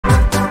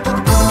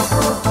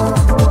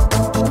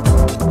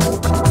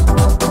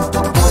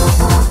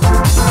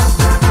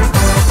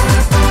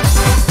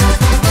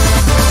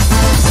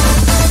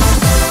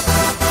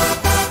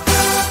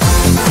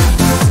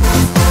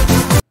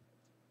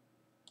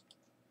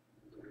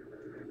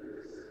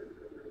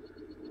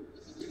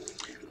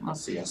Na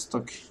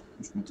sziasztok!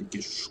 Most egy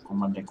kis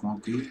Command &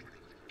 Conquer.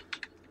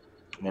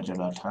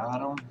 Legelet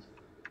 3.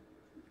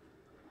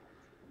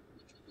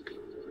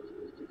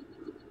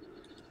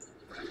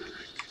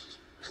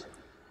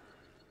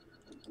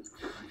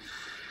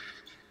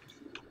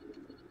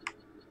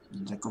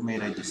 De akkor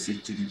miért egyes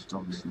szintjén nem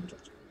tudom, mit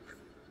mutat.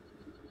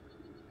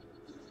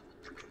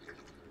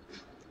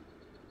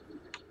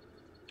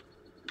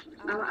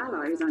 Our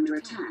ally is under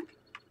attack.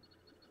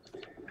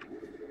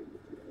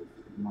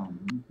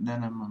 De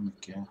nem, ami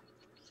kell.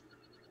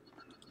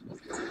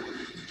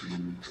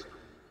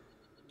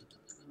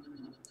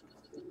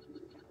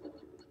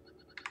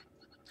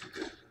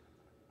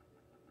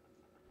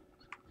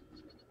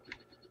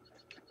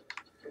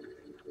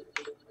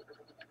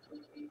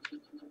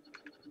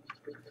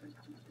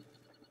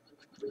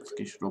 Ez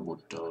kis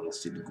robottal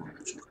lesz itt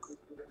gond csak.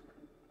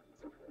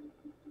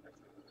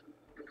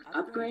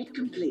 Upgrade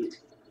complete.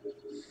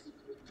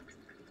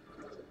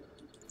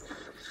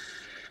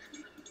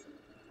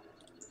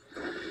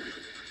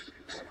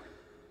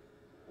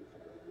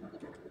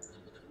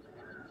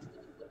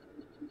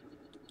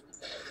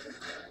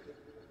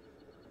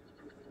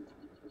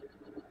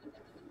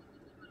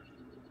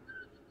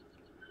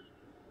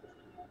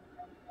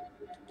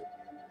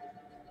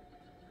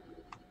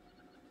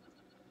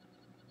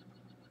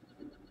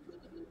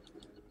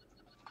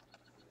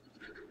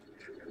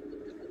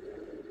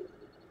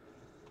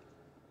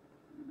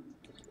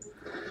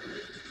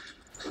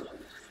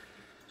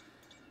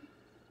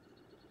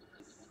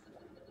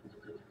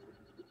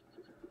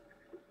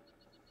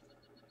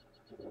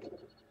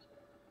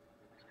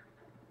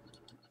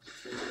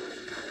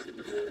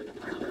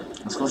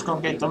 Azt most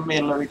konkrétan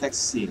miért lövitek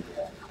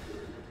szívvel?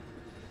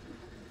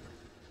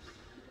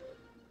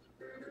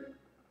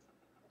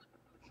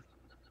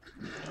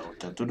 Jó,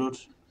 te tudod.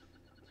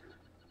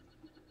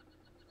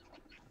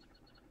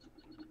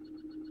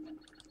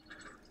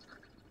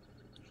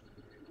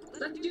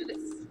 Let's do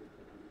this.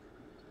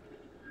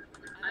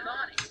 I'm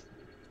on it.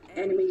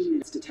 Enemy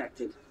units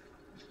detected.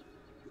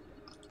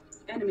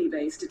 Enemy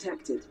base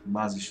detected.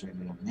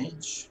 Bázisvédelem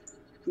nincs.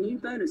 New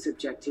bonus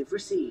objective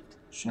received.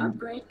 Sem.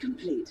 Upgrade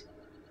complete.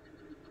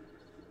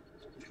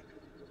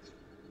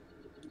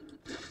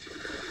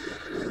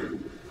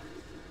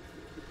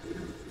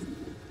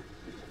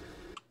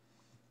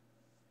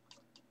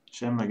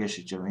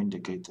 Semlegesítse a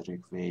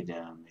indikátorok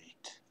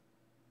védelmét.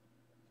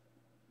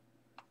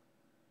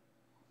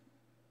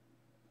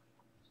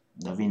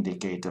 De a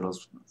indikátor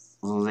az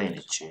én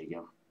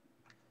egységem.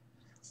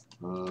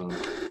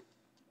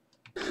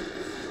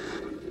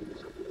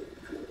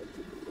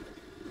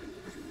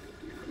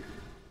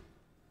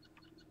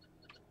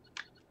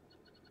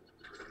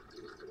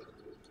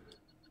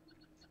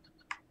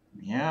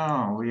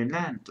 Ja, ugye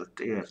lent ott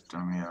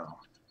értem, ja.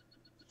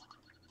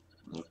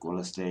 Akkor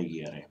lesz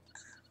légierünk.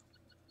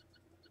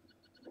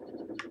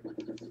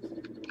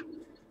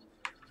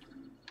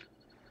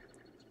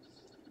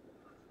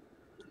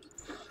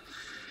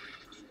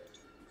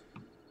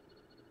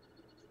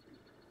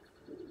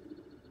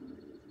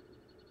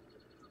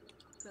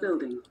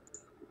 Building.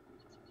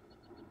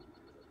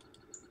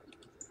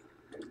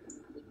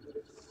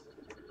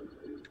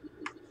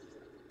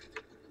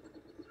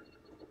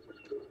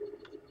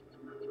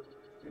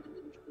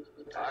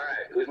 All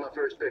right, who's my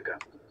first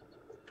pickup?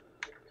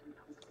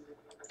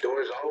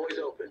 Door's always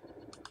open.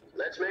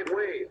 Let's make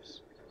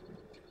waves.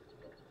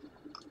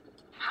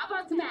 How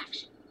about some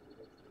action?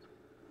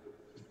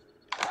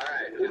 All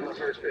right, who's my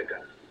first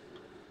pickup?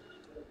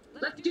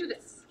 Let's do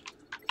this.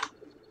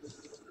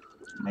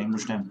 Még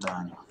most nem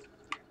Tánya.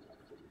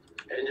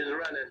 Engine's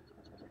running.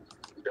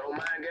 Don't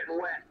mind getting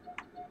wet.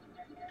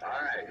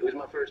 All right, who's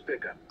my first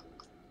pickup?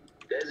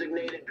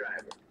 Designated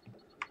driver.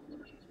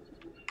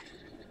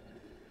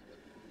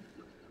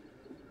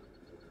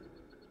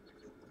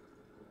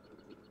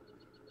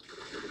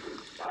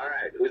 All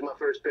right, who's my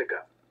first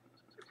pickup?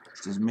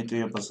 Ez mit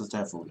olyan passz, azt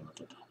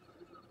elfoglaltad.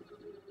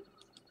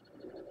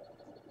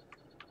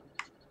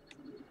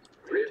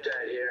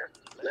 Riptide here.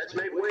 Let's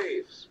make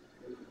waves.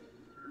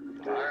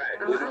 All right,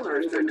 who's my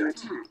first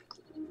pickup?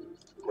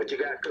 What you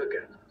got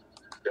cooking?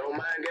 Don't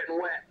mind getting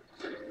wet.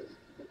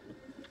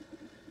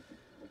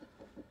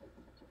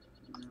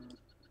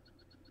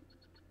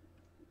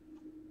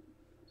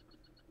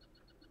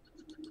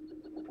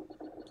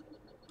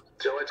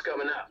 So what's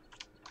coming up?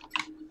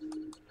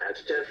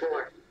 That's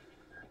 10-4.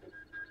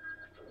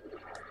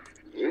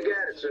 You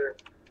got it, sir.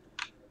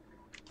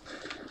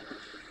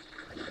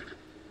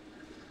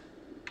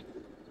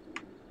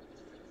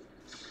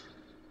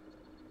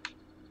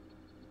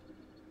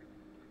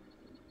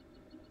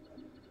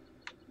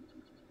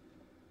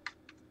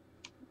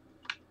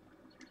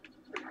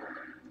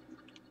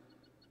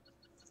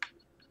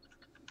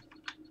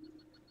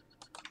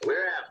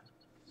 We're out.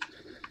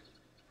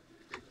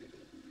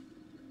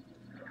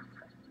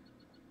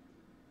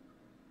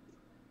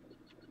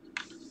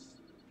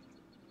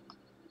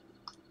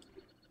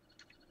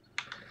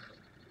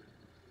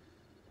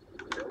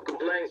 No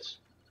complaints.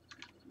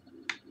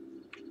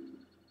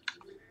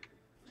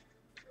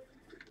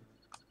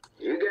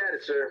 You got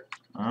it, sir.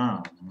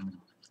 Ah.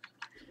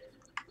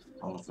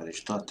 Alapvető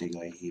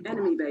stratégiai hiba.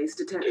 Enemy base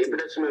Keeping detected.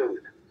 it smooth.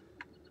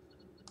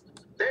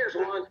 There's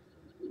one.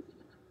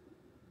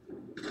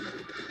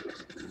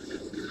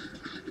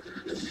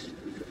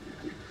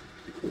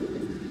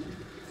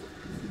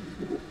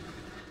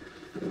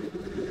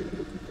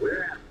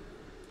 We're out.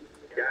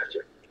 Gotcha.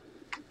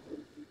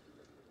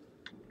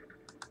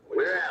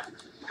 We're out.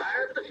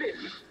 Fire up the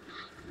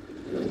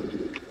 50.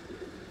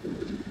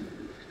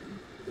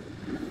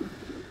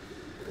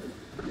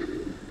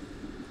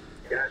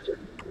 Gotcha.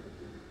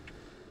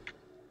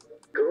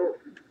 Cool.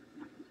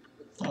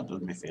 Hát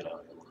az miféle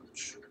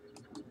hajós.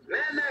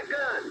 Man that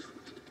gun.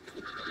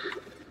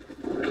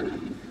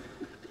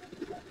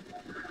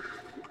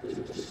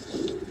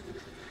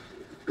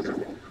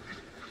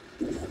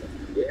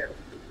 Yeah.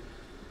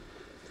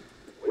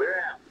 We're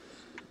out.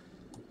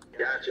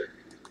 Gotcha.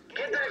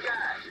 Get that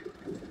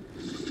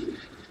guy.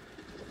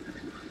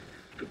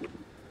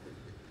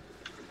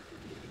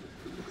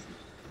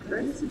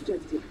 Bonus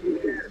objective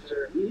complete. Yes,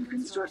 sir. New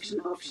construction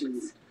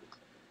options.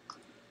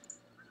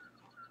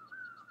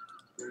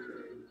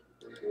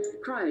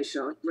 Cryo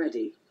shot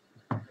ready.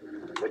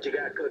 What you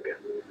got cooking?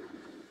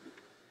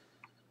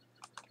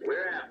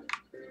 We're out.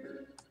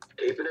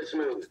 Keeping it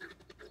smooth.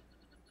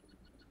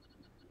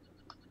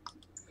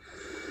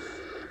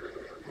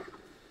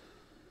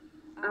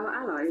 Our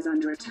ally is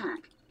under attack.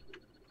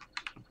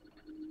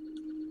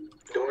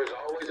 Door's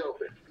always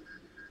open.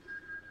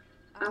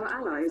 Our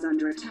ally is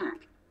under attack.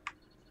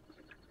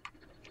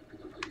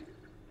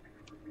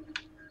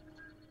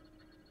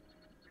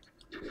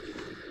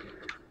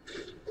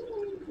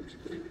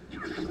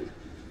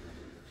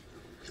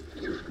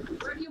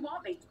 Where do you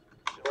want me?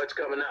 What's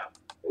coming up?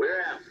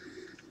 We're out.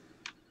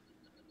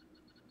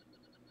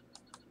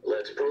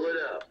 Let's pull it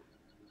up.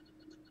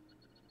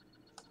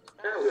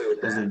 I'm good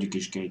with Az that. egyik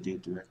is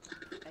kétértőek.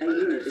 A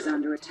unit is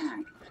under attack.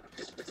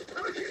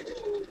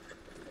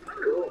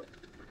 Cool.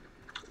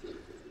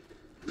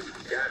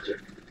 Gotcha.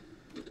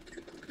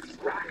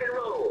 Rock and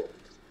roll.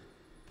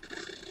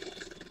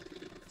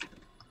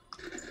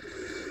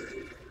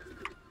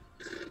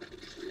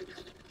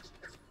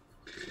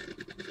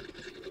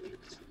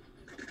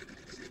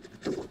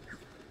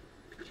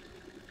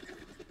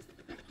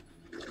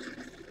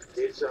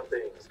 Need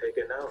something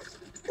taken out.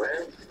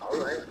 Well, all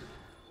right.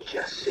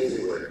 Just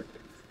see word.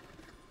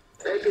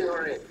 Taking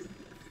her in.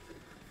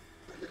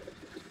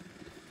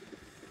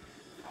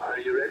 Are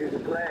you ready to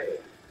play?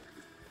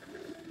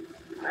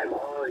 I'm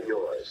all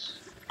yours.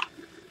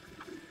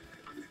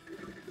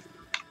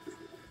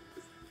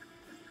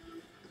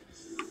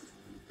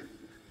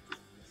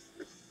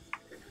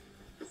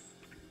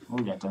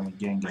 Úgy látom, hogy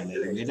gyenge a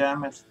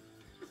védelmet.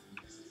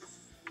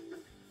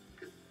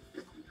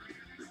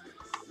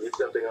 Need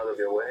something out of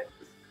your way?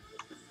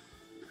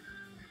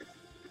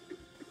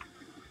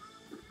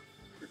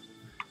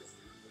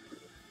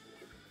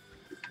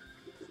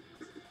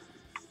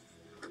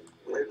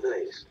 We're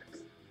placed.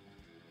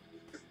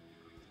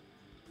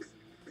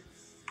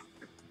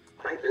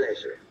 My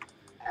pleasure,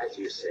 as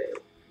you say.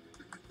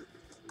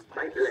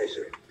 My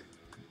pleasure.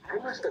 I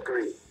must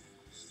agree.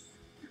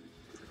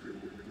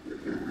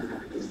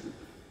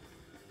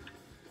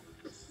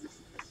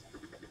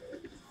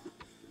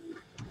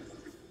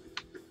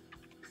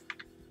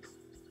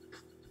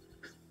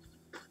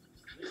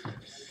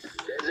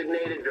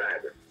 Designated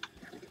driver.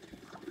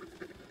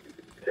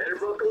 Better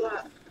buckle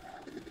up.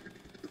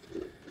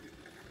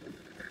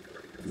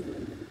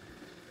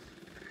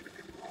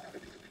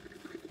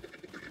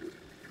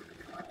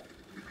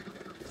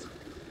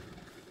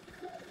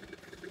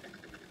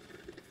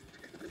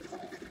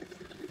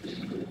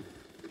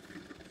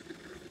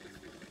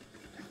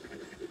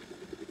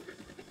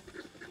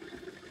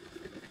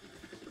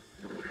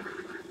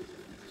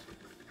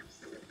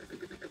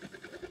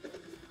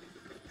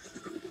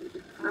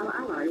 Our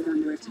ally is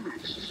under attack.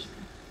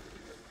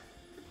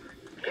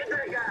 Get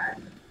that guy.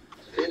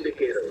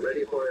 Indicator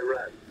ready for a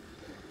run.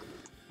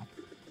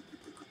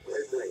 Well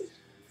placed.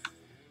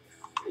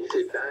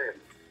 Easy time.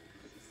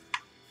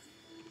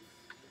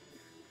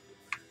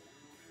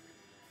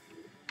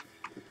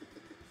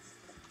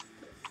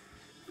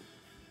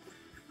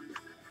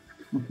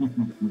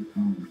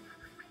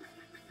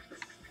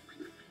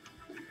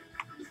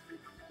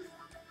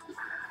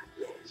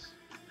 Yes.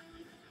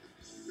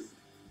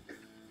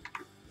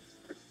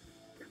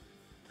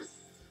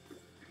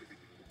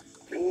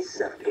 Piece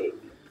of cake.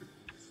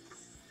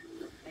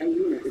 A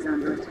unit is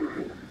under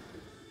attack.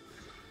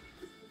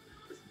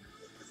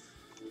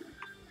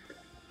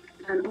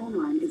 An ore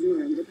mine is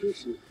nearing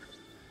depletion.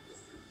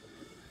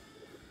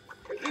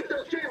 Keep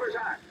those chambers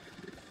hot.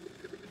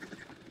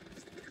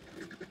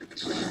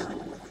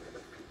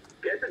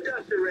 Get the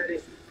duster ready.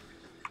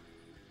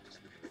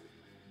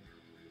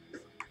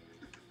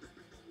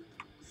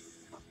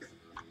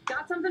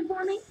 Got something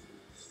for me?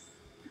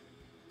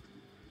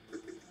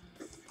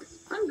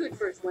 I'm good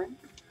for a swim.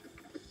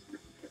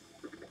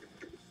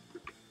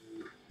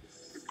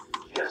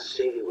 Just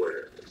say the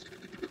word.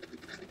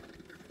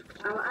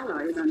 Our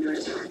ally is under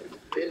attack.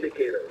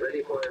 Indicator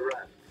ready for a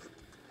run.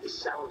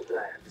 Sound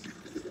plan.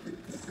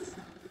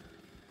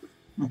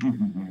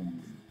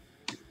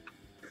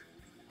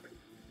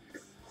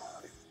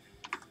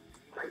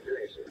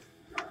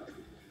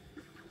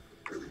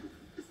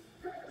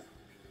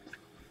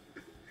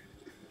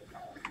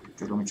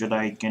 Csak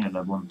amicsodáig kéne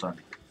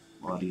lebontani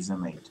a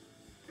rizemeit.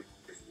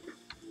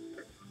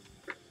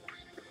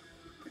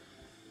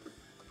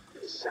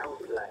 Sound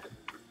plan.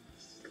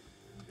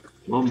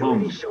 Bom, Enjoy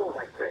bom. the show,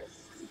 my friend.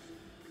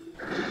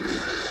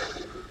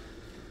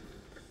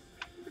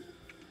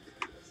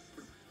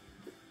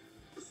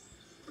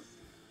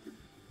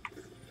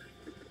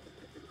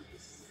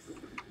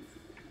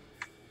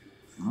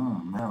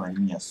 Elmegy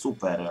milyen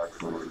szuper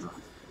reaktorozza.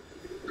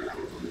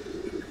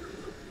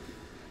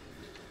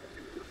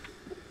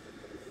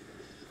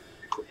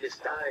 It's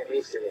time,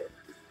 isn't it?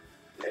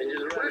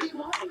 Engines Where do ready. you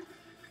want me?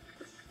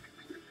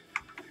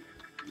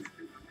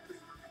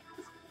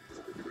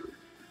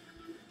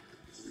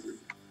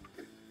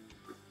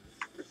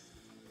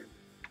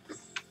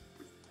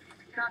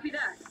 Copy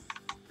that.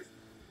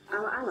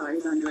 Our ally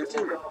is under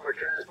Full attack. call for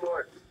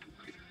transport.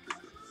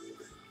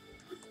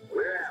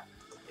 We're out.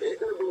 Hit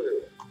the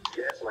blue.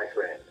 Yes, my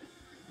friend.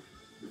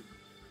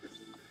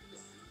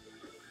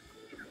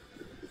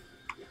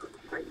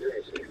 My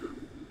pleasure.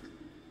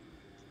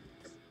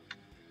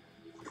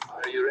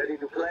 Are you ready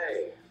to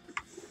play?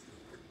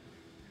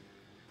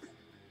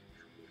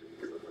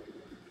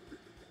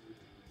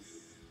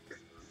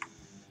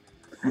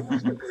 I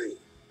must agree.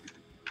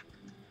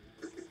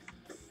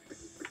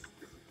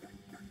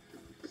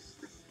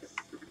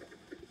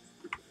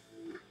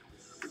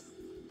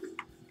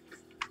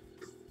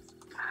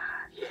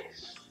 Ah,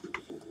 yes.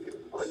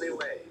 On the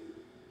way.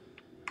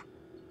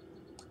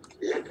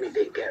 Let me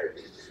take care of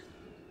it.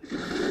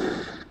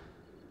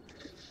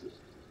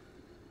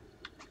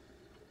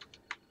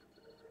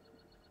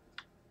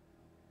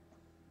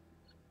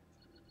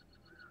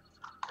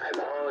 I'm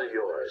all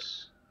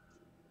yours.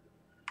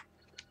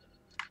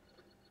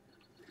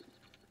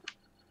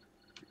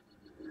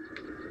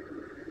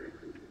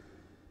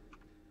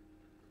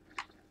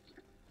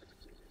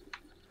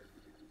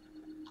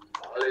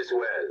 All is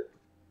well.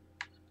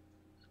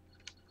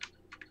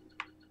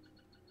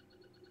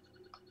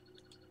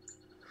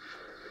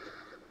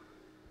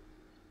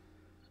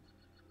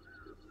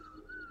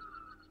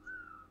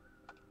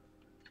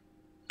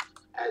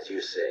 As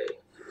you say.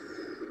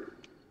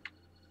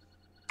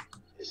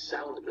 A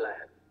sound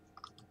plan.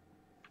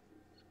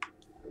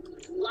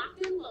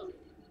 Locked and loaded.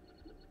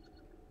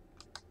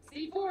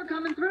 C4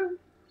 coming through.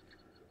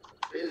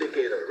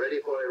 Indicator ready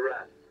for a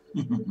run.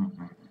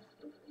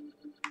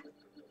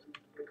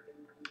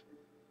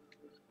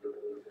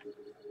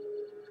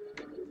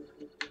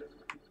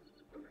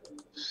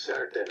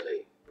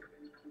 Certainly.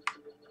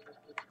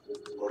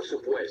 Por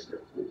supuesto.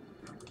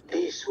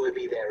 This will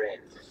be their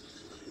end.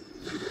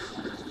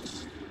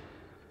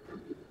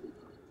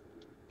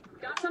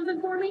 Got something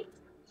for me?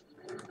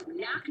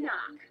 Knock,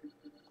 knock.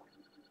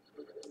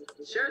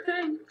 Sure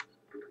thing.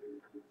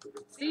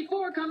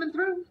 C4 coming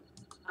through.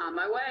 On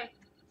my way.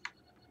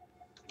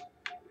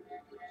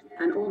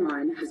 An ore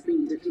mine has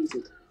been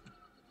depleted.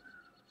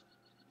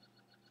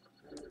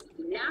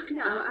 Knock,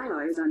 knock. Our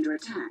ally is under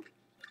attack.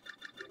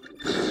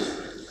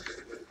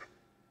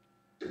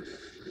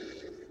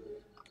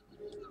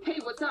 Hey,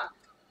 what's up?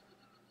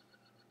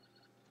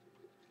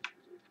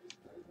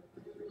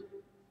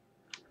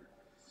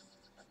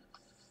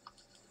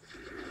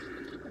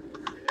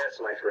 Yes,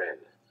 my friend.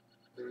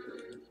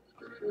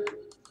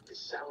 A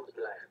sound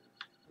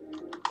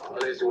plan.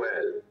 All is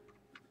well.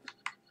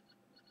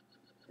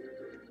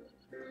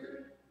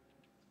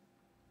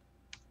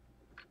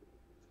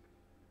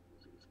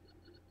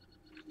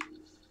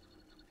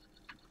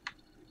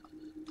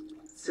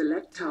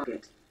 Select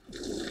target.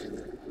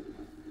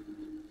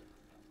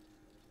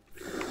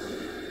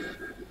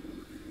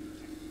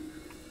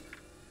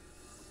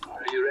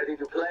 Are you ready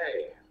to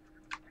play?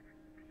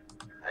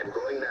 I'm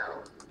going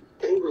now.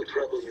 They will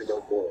trouble you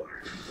no more.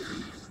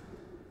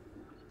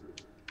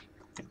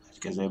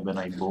 Következőben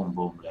egy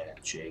bombom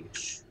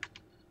lehetséges.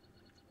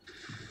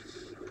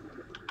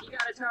 You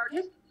got a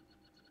target?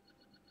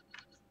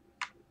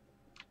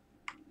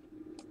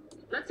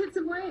 Let's hit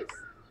some waves.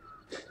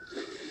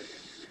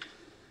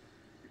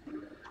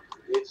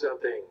 Need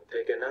something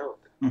taken out.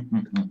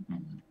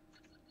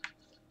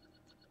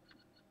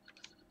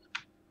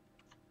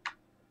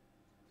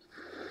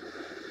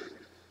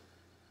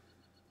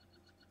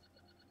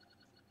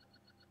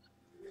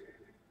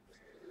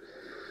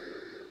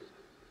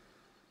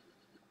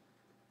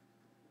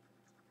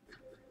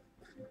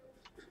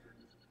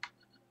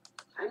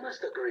 I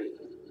must agree.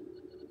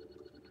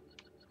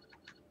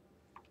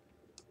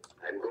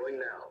 I'm going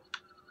now.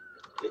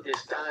 It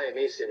is time,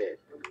 isn't it?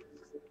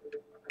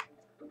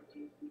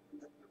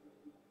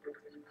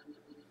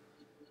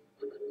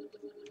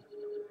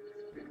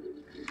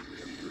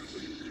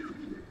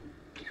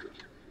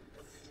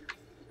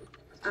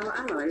 Our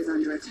ally is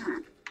under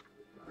attack.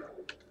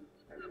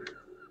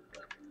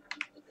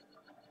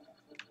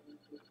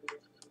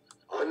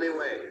 On the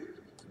way.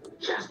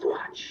 Just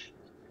watch.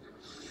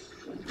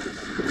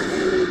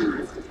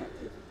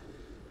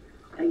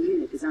 A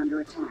unit is under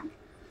attack.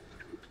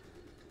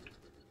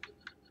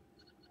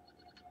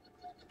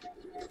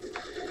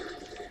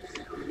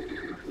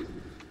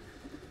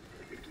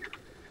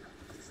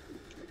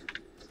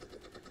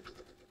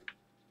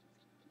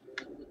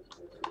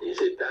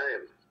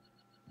 time.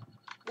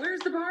 Where's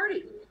the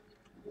party?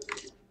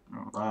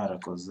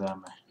 Várakozzál,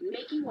 mert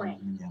Making way.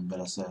 mindjárt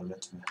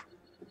beleszelvetve.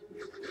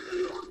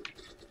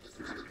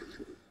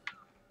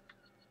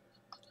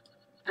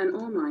 An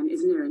ore mine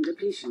is nearing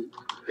depletion.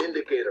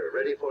 Indicator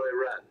ready for a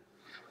run.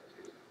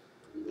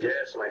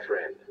 Yes, my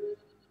friend.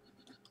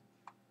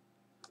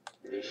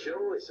 The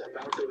show is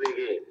about to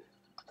begin.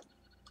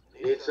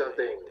 Need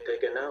something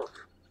taken out?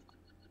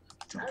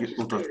 Csak itt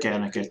utat kell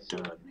neked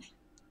törni.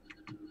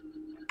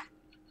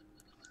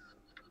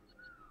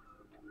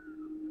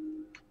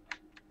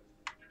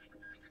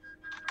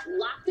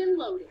 Locked and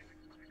loaded.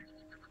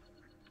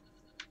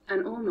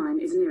 An ore mine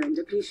is nearing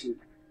depletion.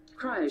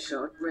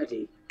 Cryoshot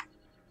ready.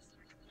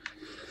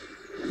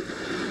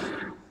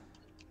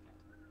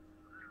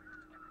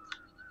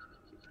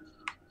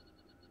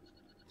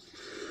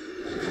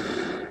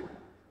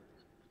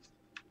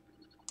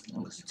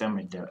 Azt hiszem,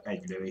 hogy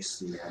egyre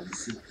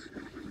visszajelzi.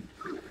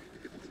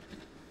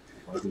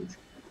 Vagy úgy.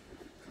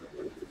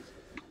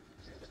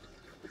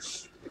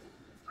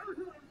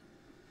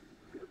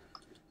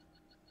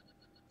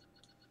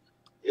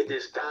 It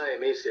is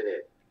time, isn't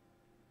it?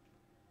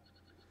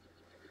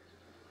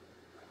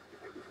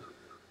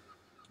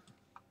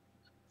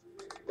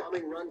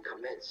 Bombing run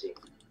commencing.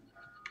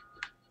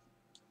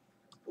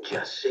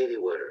 Just say the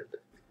word.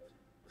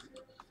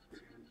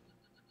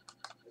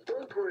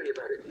 Don't worry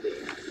about it,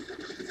 Dave.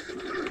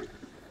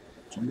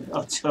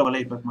 Akcióba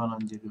lépett már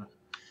annyira.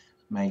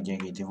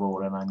 Meggyengíti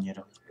Warren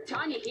annyira.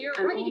 Tánya here,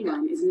 An ready ore to go.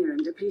 mine is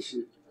nearing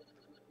depletion.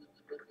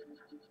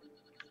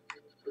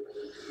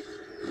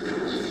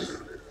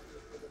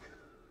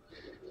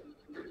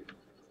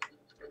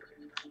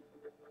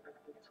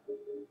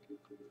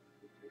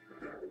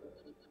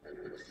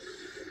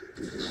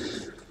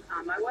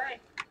 On my way.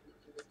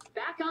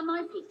 Back on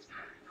my feet.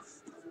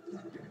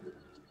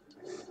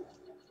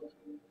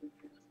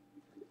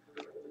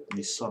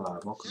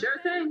 Visszalábok. Sure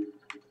thing.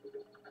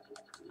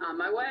 On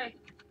my way.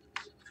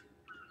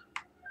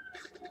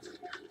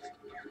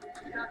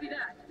 Copy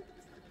that.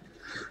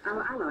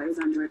 Our ally is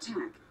under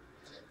attack.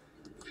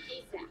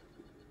 ASAP.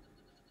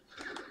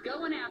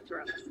 Going after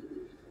him.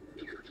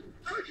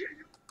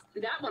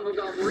 That one will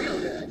go real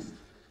good.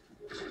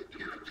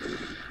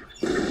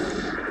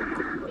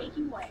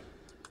 Making way.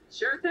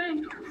 Sure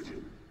thing.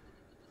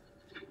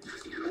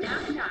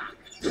 Knock, knock.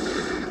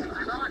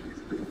 I'm on it.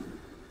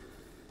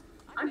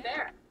 I'm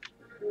there.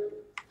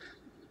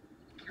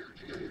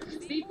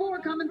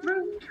 C4 coming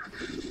through.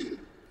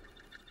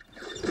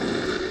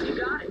 You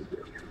got it.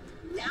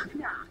 Knock,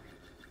 knock.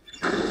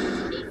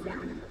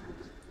 ASAP.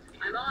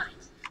 I'm on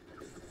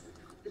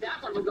it.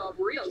 That one will go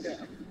real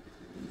good.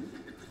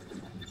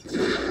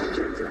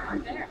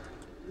 I'm there.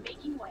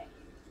 Making way.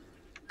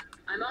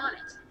 I'm on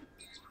it.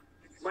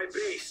 My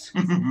base.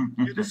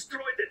 You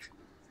destroyed it.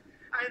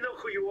 I know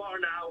who you are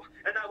now,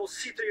 and I will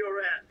see to your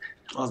end.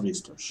 Az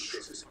biztos.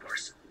 This is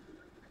personal.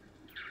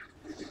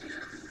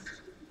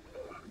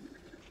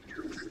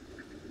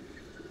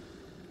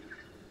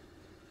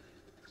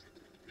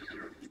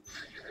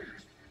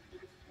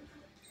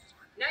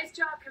 Nice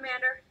job,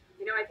 Commander.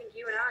 You know, I think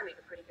you and I make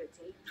a pretty good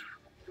team.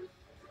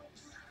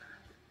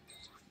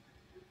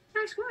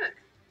 Nice work.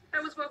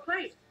 That was well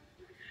played.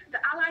 The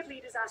Allied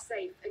leaders are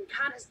safe, and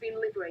Khan has been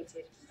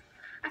liberated.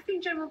 I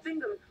think General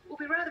Bingham will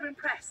be rather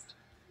impressed.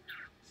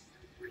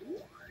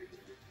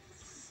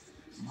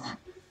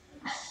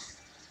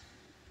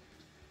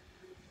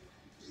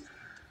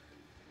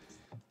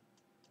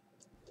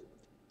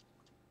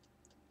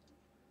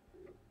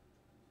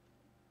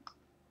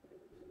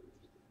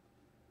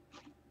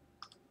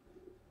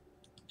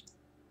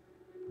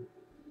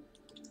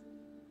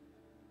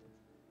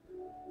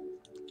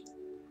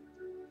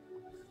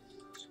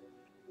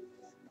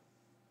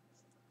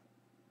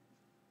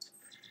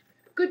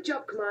 Good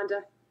job,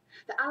 Commander.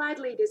 The Allied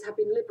leaders have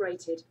been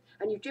liberated,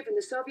 and you've driven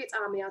the Soviet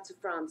army out of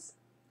France.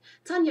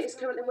 Tánya is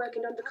currently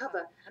working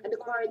undercover and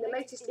acquiring the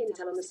latest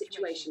intel on the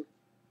situation.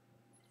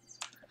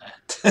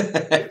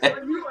 If I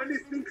knew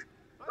anything,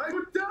 I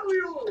would tell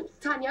you!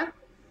 Tánya?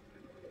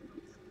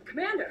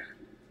 Commander!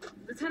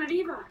 Lieutenant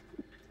Eva!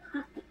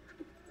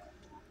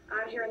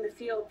 Out here in the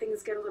field,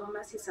 things get a little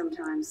messy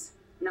sometimes.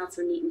 Not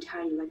so neat and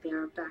tidy like they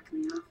are back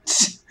in the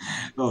office.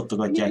 Can you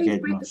Ottgatják please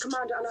brief the egymást.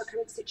 Commander on our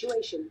current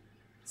situation?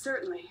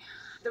 Certainly.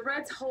 The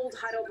Reds hold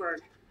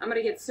Heidelberg. I'm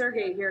gonna get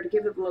Sergei here to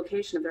give it the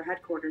location of their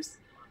headquarters.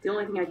 The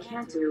only thing I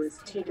can't do is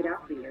take it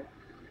out for you.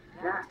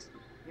 That,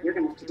 you're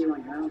gonna have to do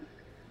on your own.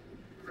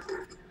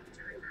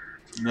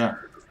 Ja.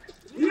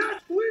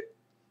 Yes, we...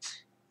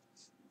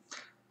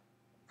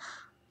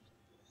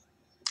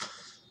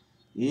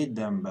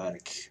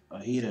 Édenberg, a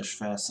híres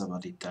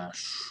felszabadítás.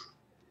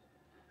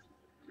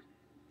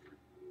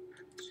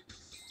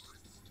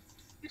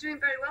 You're doing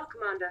very well,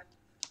 Commander.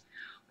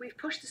 We've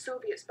pushed the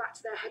Soviets back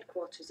to their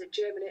headquarters at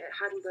Germany at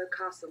Heidelberg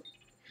Castle.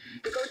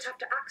 We're going to have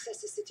to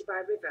access the city by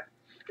river,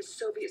 as the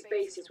Soviets'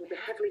 bases will be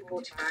heavily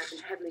fortified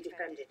and heavily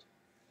defended.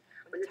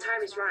 When the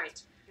time is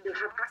right, you'll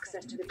have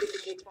access to the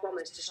vindicated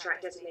bombers to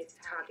strike designated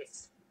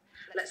targets.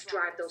 Let's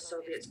drive those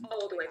Soviets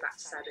all the way back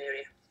to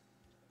Siberia.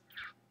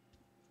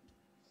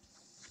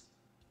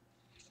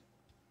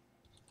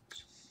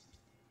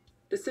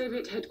 The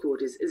Soviet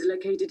headquarters is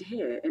located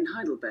here in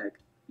Heidelberg.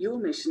 Your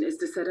mission is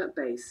to set up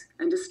base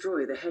and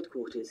destroy the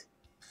headquarters.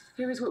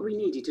 Here is what we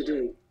need you to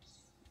do.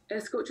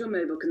 Escort your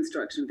mobile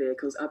construction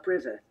vehicles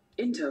upriver.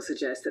 Intel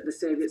suggests that the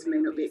Soviets may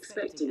not be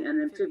expecting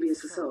an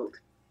amphibious assault.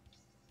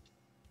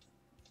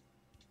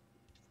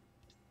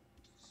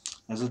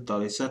 Ezúttal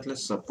viszont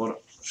lesz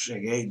a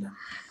segéd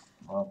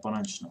a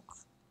parancsnok.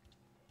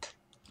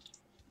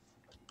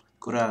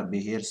 Korábbi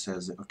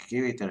hírszerző, aki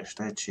kivételes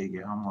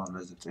tehetsége hamar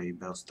vezetői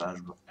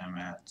beosztásba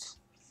emelt.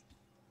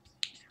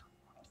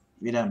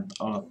 Vidám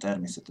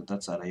alaptermészete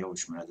dacára jól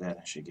ismer az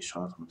ellenség és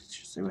harcmódot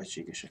és a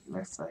szövetségesek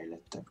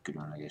legfejlettebb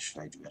különleges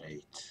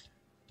fegyvereit.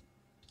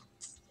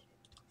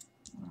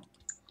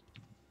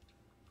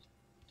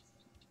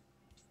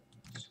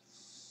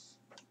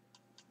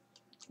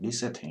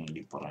 Lizeth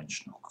Hanley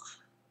parancsnok.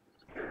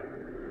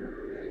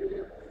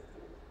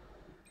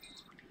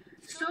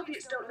 The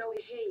Soviets don't know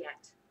we're here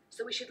yet,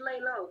 so we should lay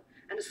low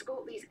and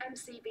escort these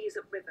MCVs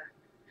upriver.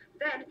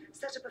 Then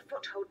set up a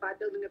foothold by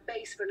building a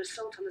base for an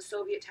assault on the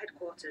Soviet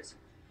headquarters.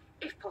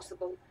 If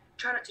possible,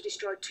 try not to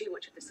destroy too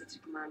much of the city,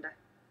 Commander.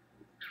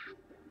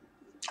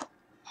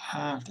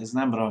 Hát, ez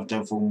nem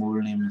rajta fog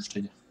múlni most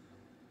egy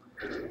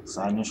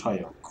szárnyas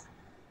hajak.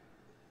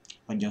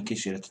 Adjon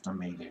kísérletet a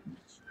még egynek.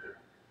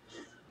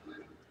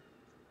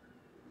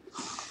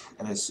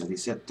 Először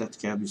Lizeth-et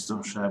kell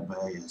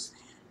biztonságba helyezni.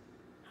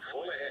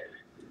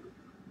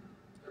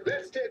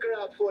 Let's take her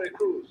out for a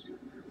cruise.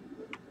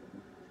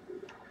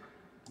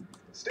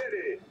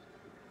 Steady.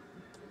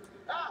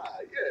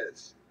 Ah,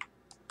 yes.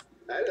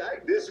 I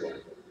like this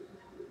one.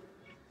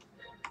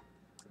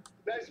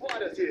 Nice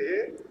waters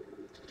here, eh?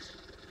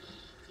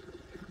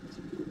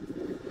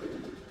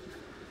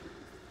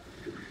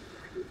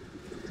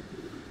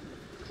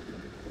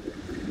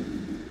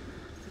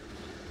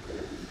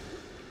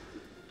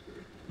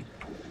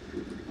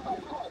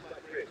 Of course, my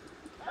friend.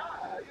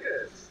 Ah,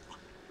 yes.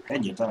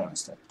 Egyet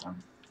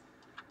elvesztettem.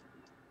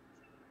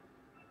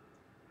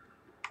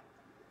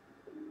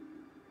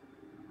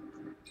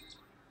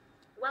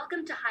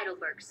 Welcome to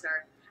Heidelberg,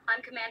 sir.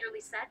 I'm Commander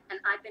Lizeth, and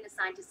I've been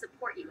assigned to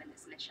support you in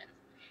this mission.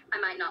 I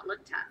might not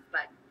look tough,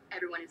 but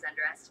everyone who's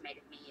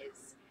underestimated me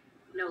is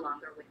no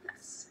longer with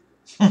us.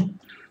 Go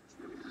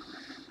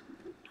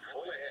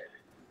ahead.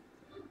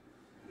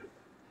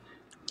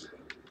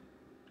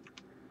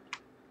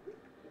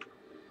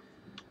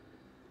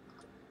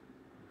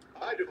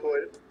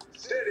 Hydrofoil.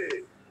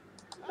 Steady.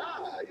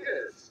 Ah,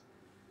 yes.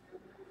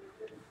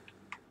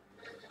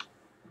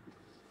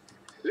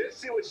 Let's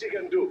see what she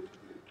can do.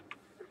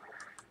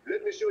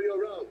 Let me show you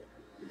around.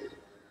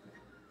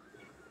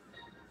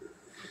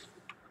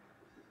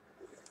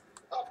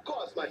 Of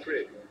course, my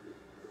friend.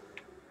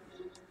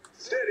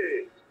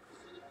 Steady.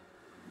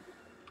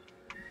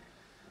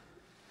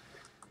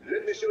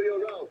 Let me show you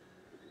around.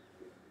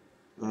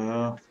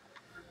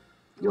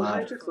 Your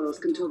hydrocoils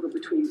can toggle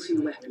between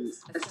two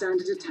weapons, a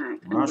standard attack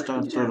and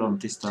weapon jammer.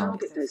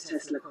 Target those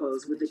Tesla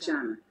coils with the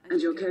jammer,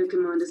 and your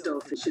co-commander's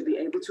dolphin should be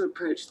able to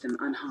approach them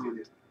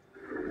unharmed.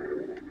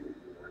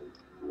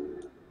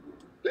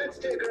 Let's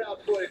take her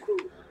out for a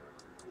cruise.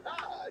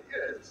 Ah,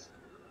 yes.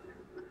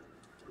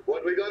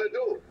 What we gonna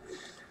do?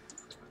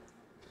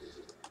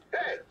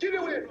 Hey, get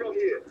away from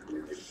here.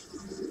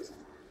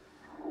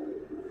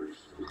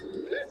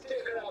 Let's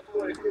take her out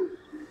for a cruise.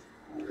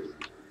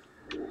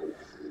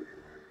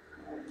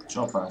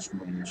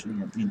 Csapásmérés,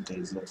 igen,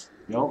 intézet.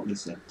 Jó,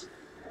 Lizeth.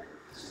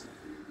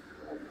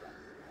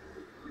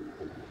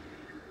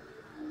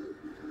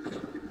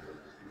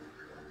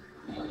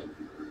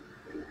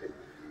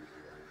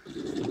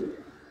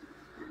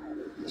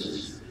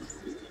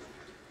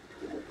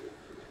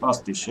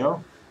 Azt is,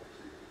 jó?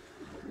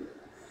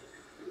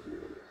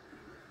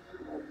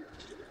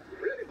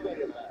 Ready for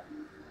you, man.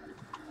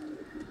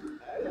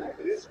 I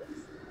like this one.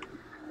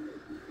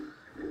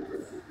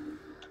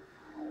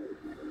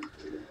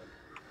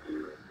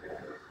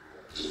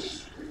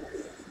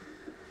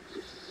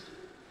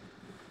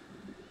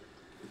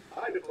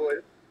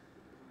 Hydrofoil.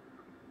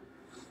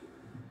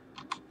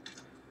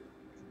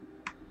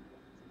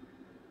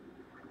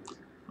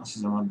 Azt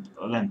hiszem,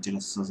 a lenti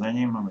lesz az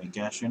enyém, amelyik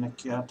elsőnek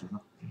kiállt, ez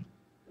a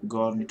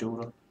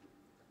garnitúra.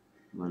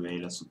 Vagy elé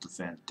lesz ott a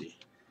fenti.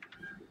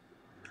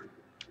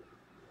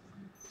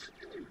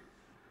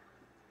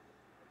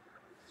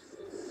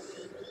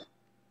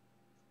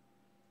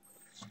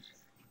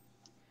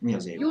 Mi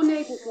az év? Your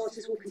naval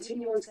forces will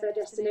continue on to their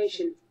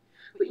destination,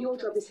 but your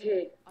job is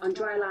here, on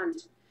dry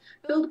land.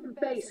 Build up a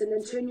base and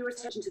then turn your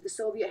attention to the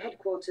Soviet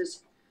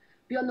headquarters.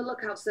 Be on the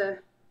lookout,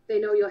 sir. They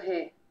know you're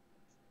here.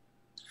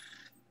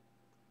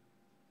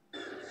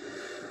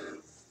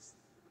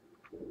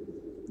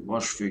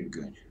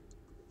 Vasfüggöny.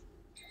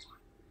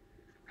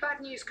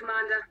 Bad news,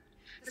 Commander.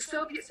 The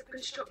Soviets have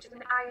constructed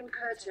an iron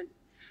curtain.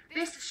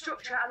 This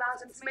structure allows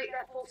them to make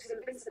their forces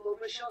invincible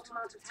for a short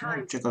amount of time.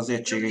 Nem csak az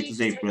egységeit, az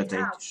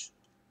épületeit is.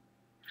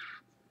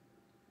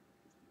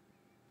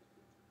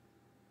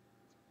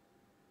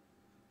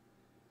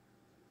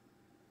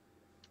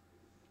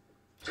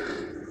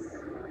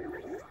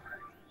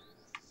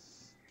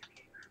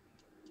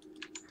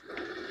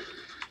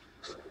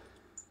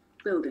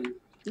 Building.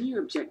 New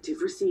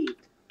objective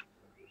received.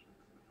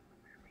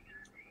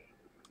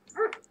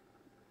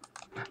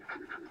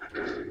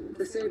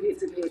 The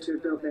Soviets appear to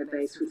have built their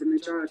base with the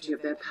majority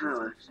of their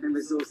power and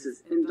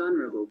resources in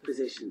vulnerable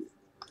positions.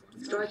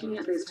 Striking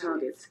at those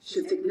targets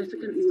should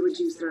significantly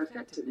reduce their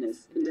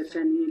effectiveness in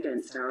defending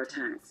against our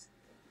attacks.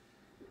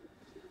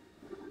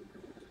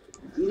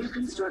 New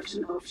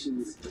construction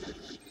options.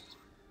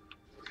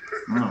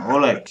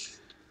 Oleg.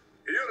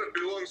 Europe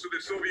belongs to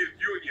the Soviet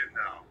Union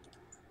now,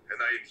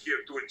 and I am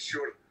here to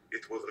ensure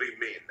it will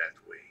remain that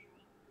way.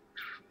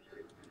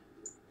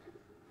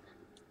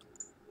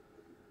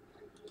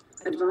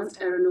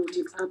 Advanced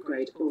aeronautics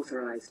upgrade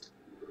authorized.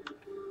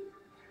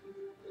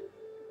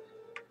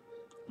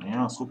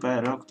 Ja,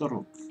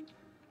 szuperreaktorok.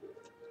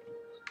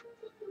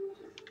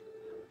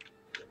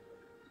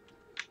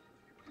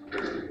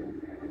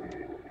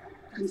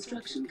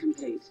 Construction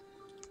complete.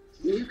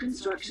 New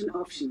construction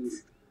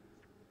options.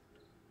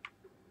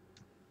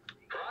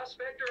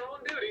 Prospector on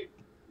duty.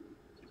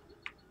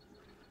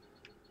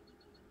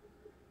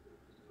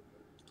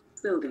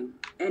 Building.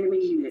 Enemy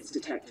units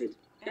detected.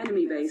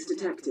 Enemy base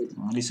detected.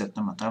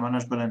 Lisättem a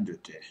támadásba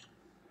lendültél.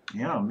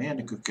 Ja,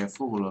 mérnökökkel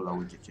foglal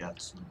úgy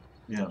játszom.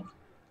 Ja.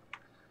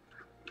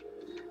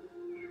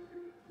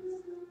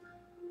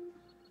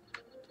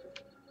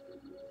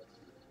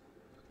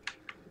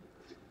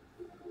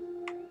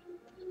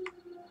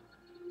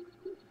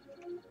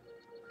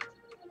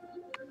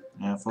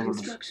 Elfogadod.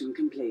 Construction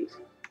complete.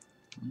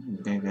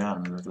 Még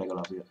járművek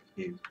legalább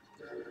év.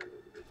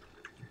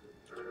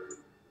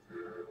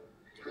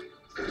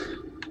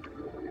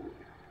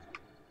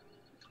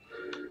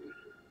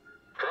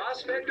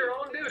 Prospector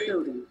on duty.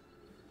 Building.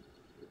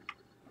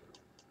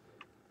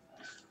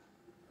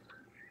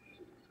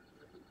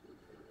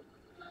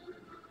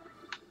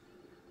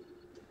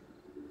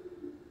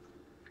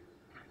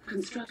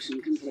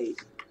 Construction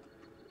complete.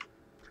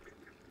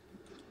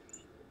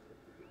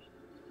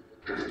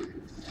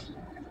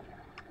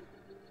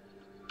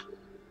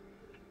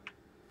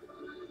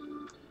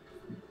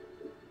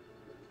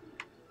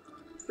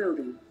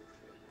 Building.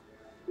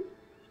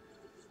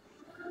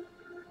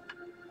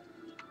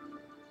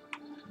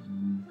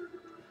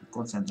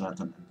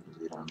 Koncentráltan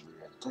az irányba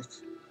jöttek.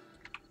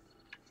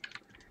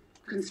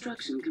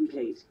 Construction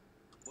complete.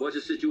 What's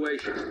the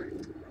situation?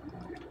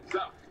 So,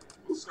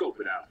 we'll scope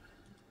it out.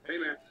 Hey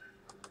man,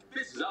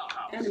 this is our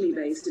house. Enemy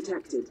base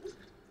detected.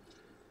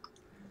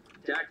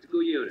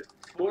 Tactical unit.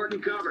 Port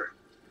and cover.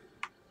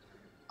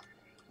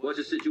 What's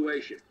the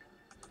situation?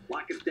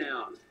 Lock it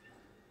down.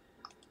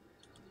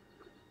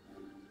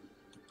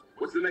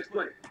 What's the next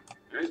play?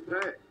 Nice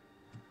play.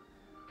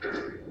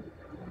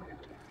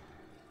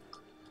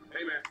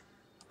 Hey man,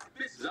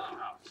 this is our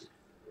house.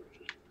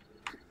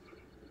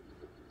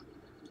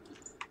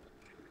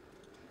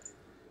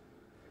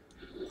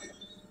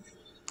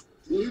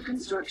 New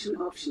construction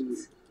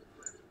options.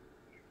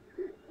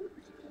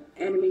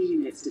 Enemy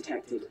units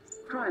detected.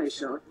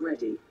 Cryoshock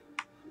ready.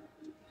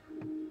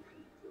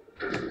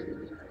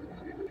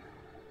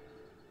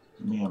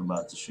 Milyen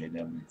bátos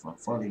védelmünk van?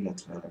 Fal,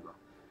 illetve eleve.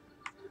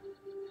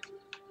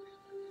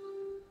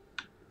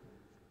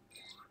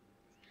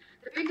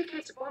 The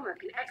Vindicator bomber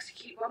can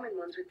execute bombing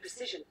runs with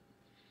precision.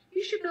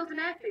 You should build an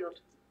airfield.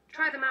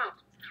 Try them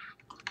out.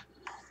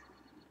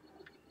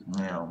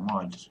 Jó,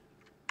 majd.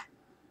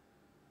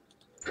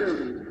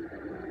 Building.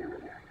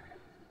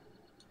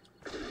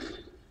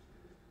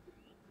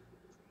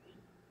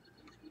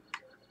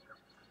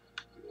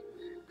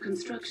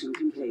 Construction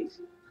complete.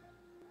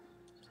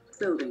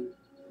 Building.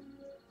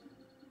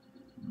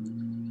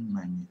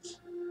 Mennyit?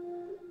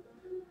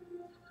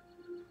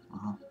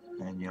 Aha,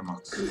 ennyi a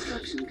max.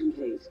 Construction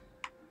complete.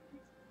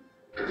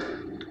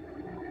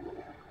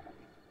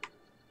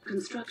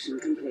 Construction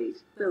complete.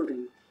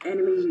 Building.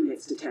 Enemy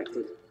units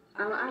detected.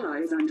 Our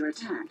ally is under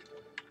attack.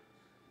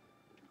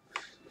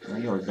 Na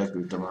jó, hogy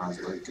beküldtem a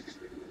házba őket.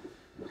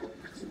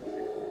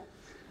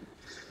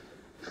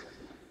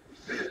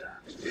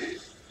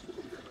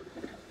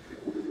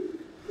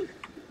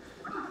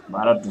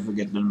 Bár attól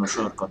függetlenül a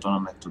sorkatona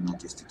meg tudná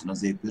tisztítani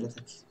az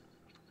épületet.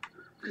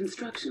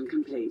 Construction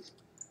complete.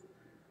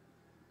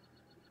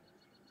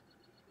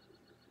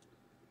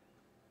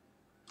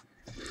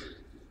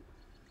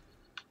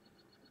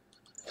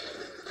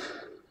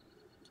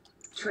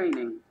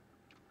 Training.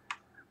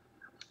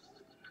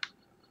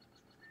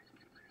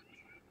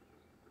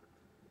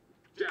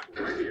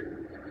 Javelin right here.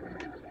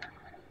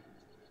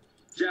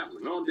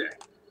 Javelin on deck.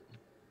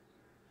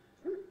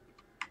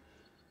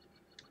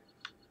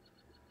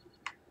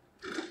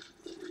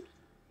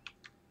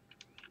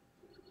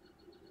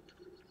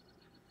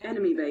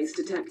 Enemy base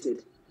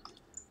detected.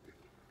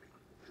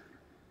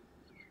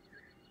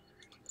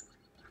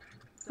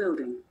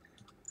 Building.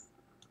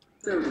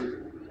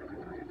 Building.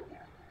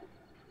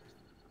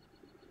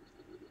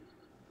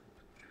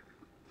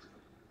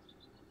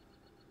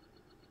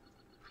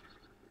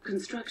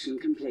 Construction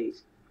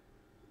complete.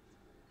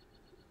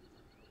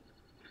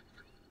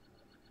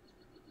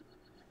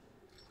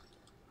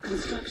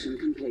 Construction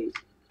complete.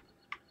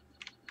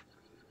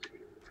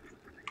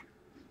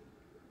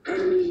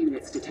 Enemy unit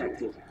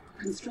detected.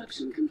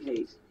 Construction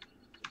complete.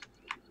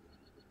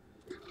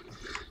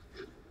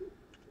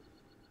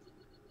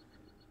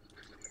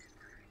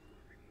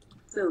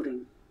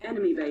 Building.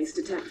 Enemy base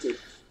detected.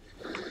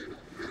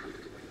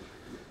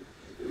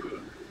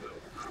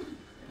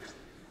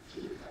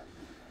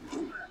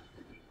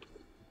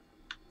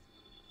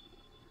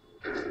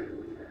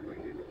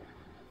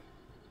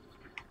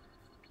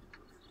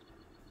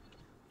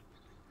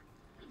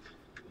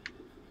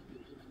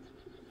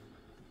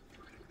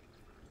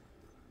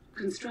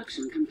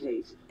 Construction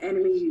complete.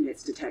 Enemy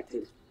units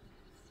detected.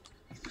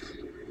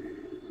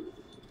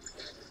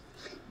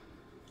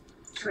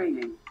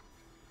 Training.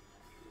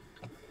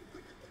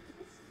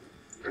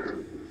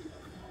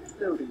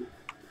 Building.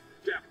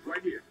 Jeff,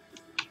 right here.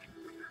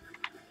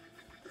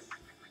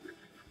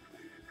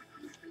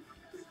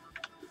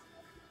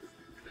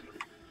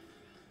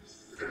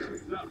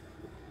 Stop.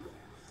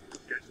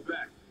 Catch you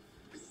back.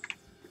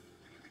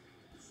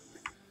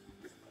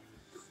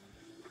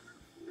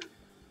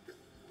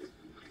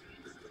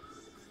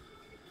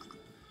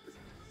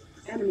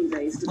 Enemy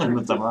base Nagy detected.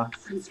 mutava.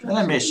 De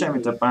nem ér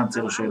semmit a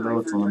páncélos de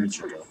ott van a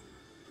micsoda.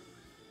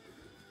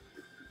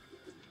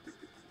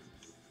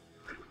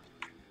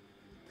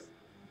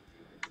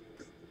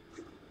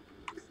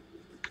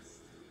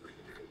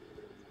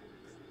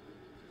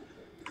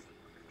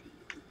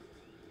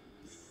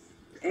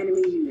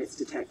 Enemy units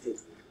detected.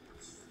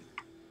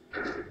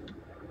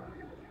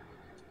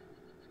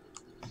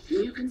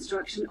 New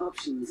construction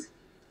options.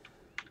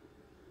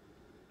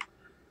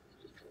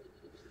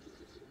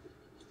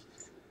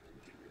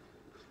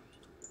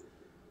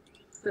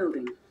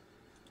 Building.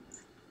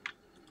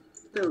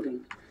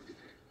 Building.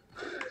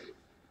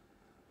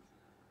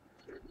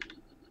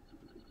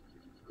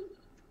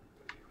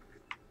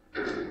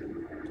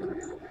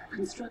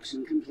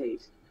 Construction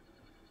complete.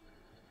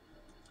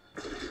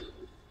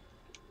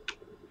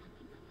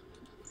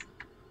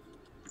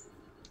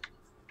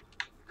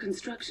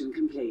 Construction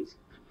complete.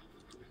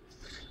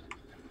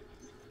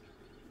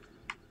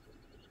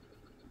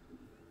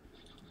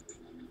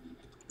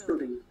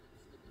 Building.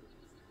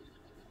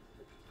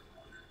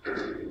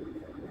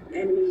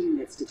 Enemy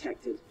units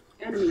detected.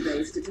 Enemy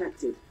base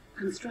detected.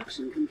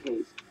 Construction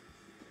complete.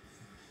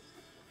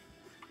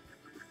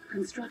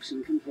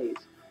 Construction complete.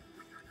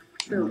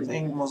 Az Building.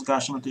 én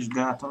mozgásomat is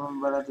gátolom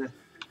vele, de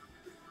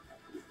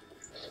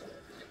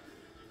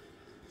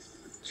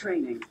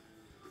Training.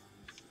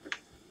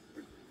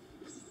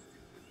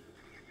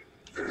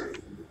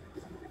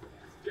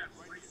 Jeff,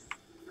 right here.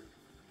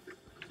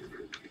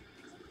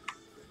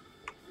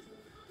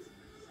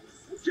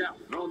 Jeff,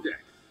 on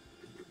deck.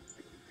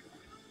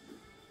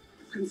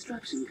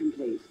 Construction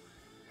complete.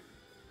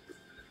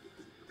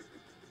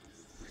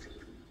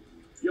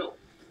 Yo.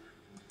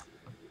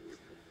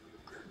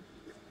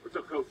 What's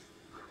up, coach?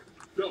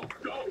 Go,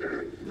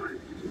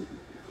 go!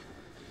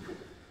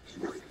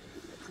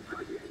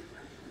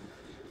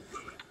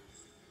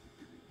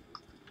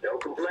 No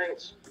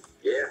complaints?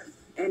 Yeah.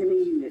 Enemy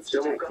units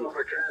Someone detected. call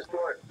for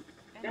transport?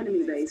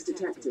 Enemy base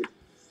detected.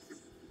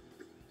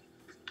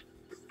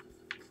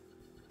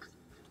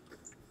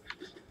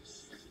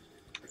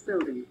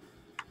 Building.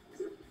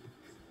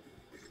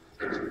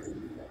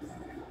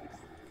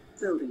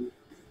 Building.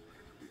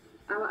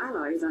 Our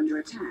ally is under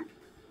attack.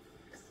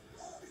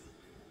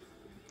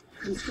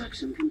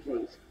 Construction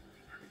complete.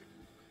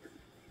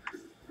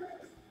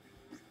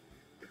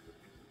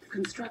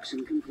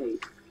 Construction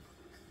complete.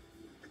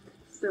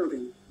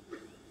 Building.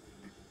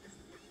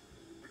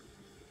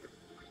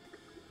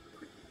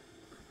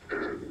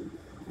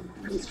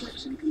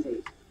 Construction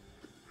complete.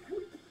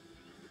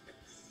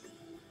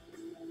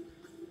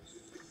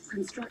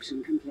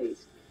 Construction complete.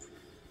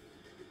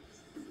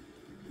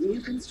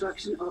 New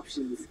construction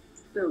options.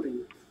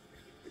 Building.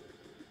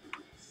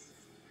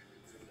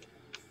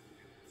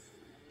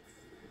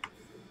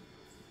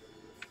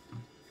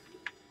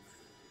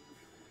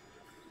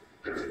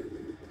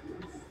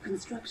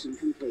 Construction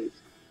complete.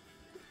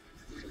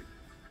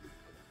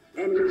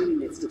 Enemy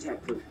units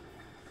detected.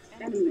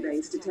 Enemy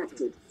base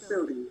detected.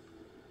 Building.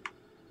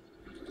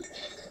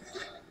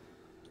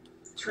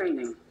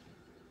 Training.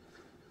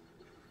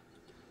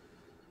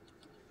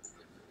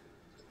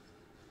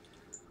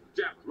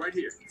 Jeff, right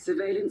here.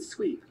 Surveillance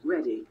sweep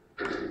ready.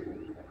 Jeff,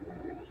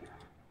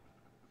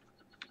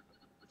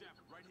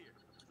 right here.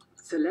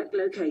 Select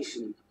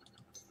location.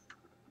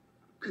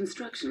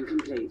 Construction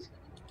complete.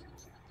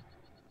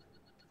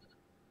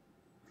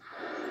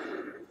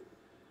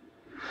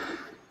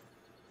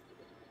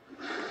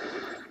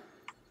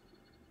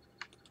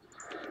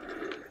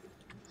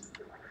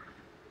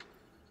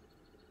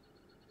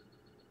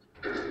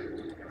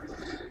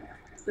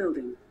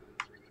 Building.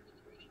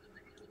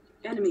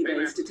 Enemy Hey,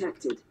 base man.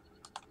 detected.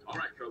 All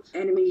right, coach.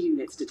 Enemy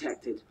units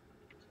detected.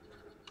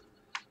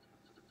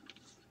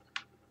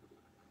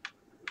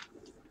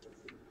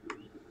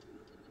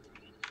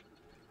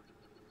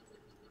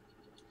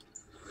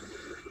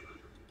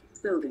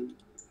 Building.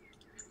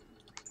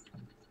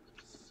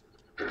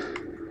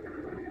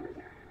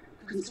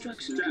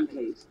 Construction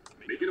complete.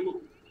 Making a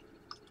move.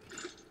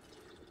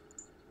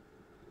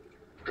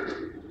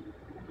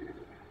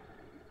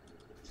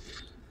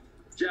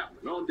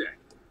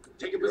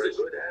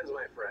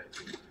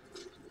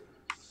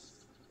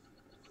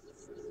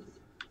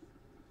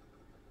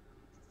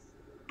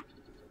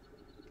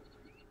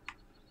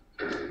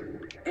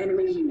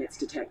 Enemy units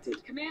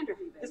detected. Commander,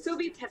 the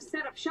Soviets have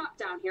set up shop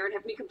down here and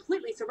have me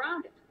completely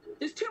surrounded.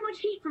 There's too much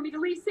heat for me to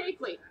leave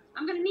safely.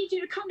 I'm gonna need you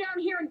to come down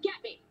here and get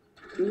me.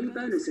 New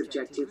bonus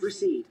objective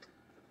received.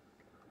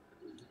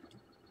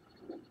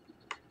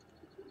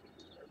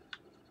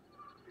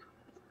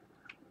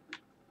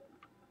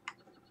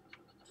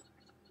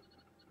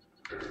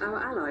 Our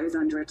ally is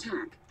under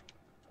attack.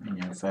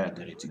 Mindjárt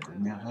felderítjük, hogy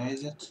mi a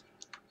helyzet.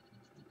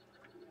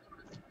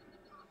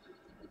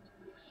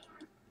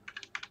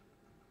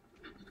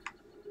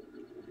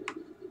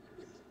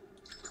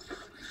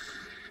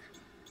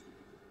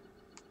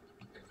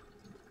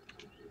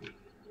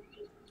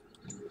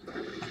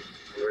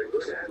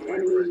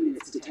 Enemy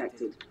units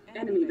detected.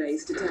 Enemy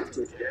base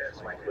detected.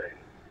 Yes, my friend.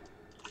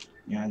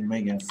 Ja,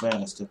 megint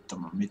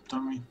fejlesztettem a mit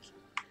tudom én.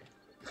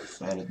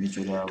 Fejlett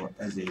micsodával,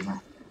 ezért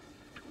van.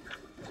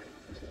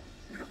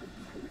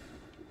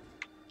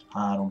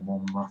 3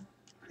 bomba,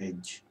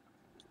 1.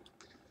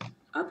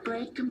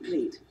 Upgrade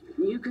complete.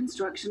 New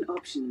construction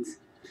options.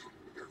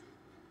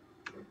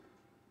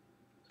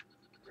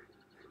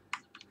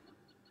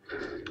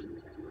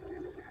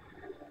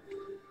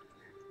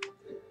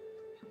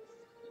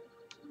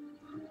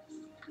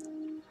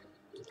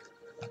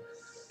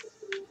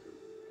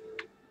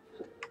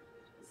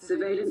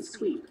 Surveillance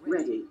sweep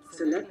ready.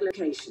 Select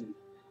location.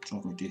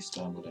 Csak hogy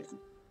tisztában vagyok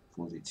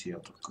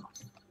pozíciótokkal.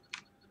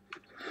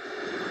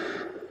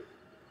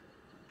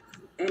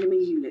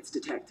 Enemy units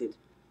detected.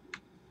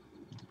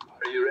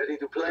 Are you ready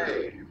to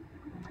play?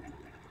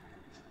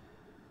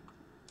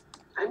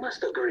 I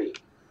must agree.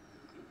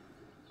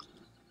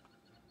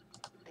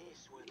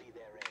 This will be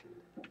their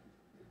end.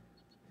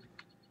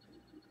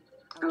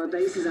 Our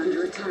base is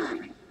under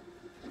attack.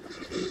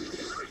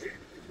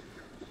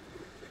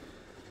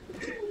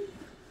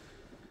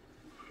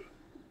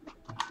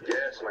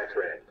 Yes, my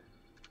friend.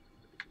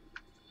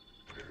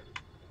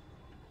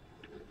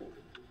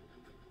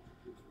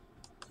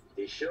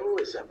 The show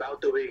is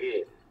about to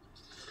begin.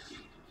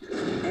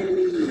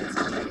 Enemy units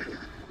detected.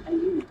 A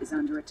unit is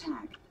under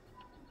attack.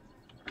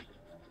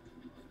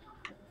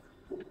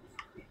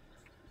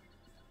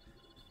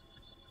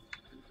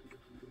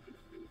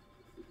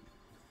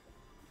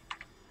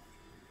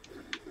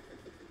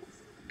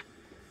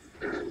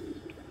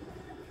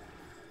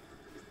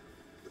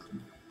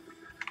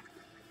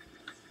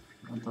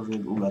 Hát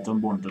azért úgy látom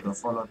bontod a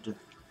falat, de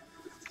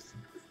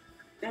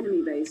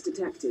Enemy base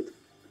detected.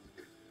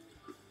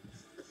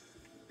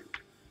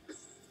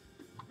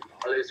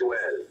 All is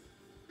well.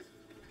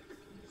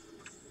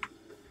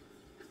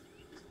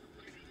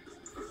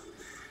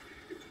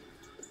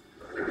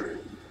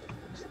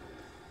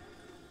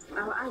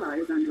 Our ally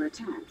is under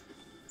attack.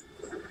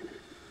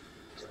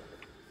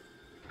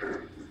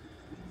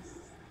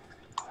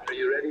 Are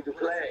you ready to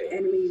play?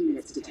 Enemy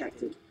units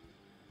detected.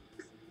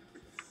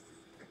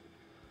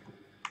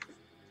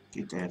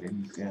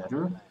 kiterjedünk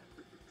erről.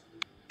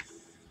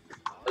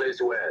 All is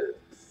well.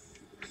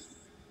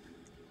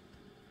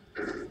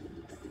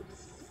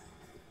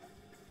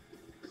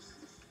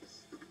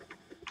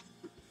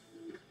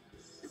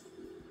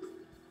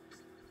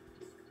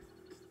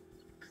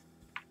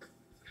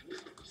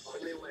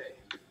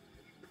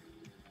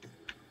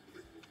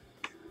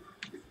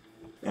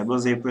 Ebből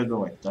az épületben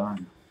vagy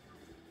talán?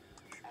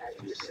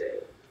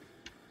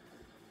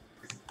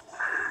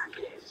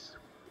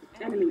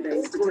 Enemy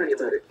base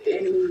detected.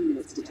 Enemy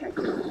units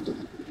detected.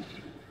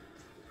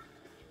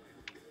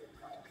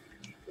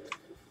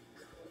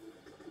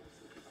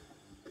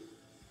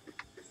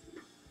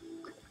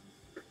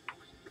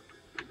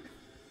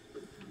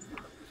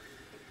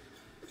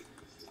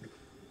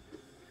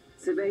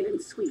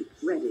 Surveillance sweep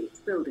ready.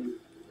 Building.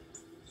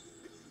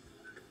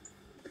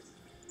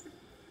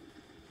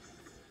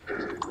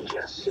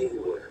 Just see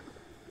where.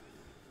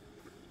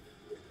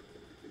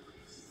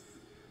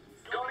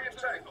 Guardian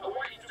tank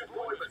awaiting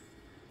deployment.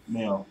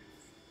 Mail.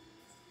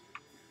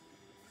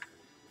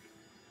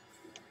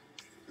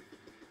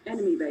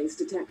 Enemy base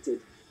detected.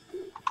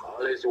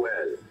 All is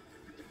well.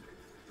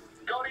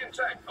 Guardian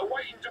tank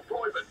awaiting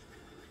deployment.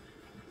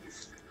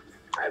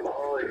 I'm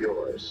all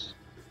yours.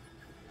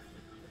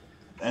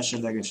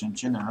 Esetlegesen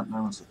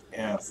csinálhatnám azt, hogy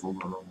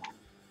elfoglalom.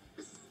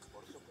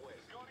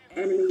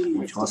 Enemy Úgy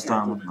units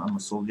használom detected. a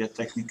szovjet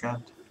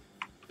technikát.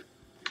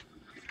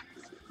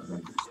 Ez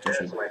nem biztos, Yes,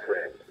 hogy my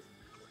friend.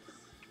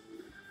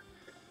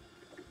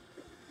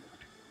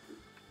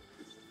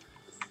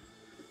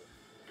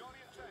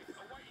 Guardian tank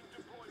awaiting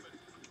deployment.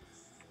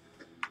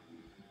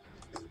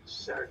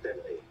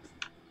 Certainly.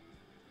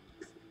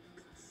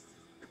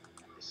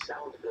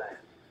 Sound plan.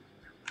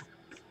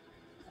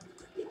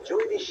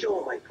 Enjoy the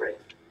show, my friend.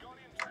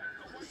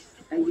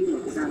 A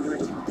unit is under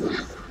attack.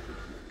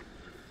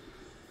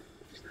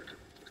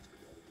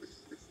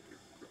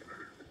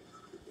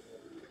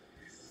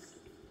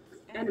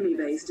 Enemy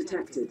base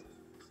detected.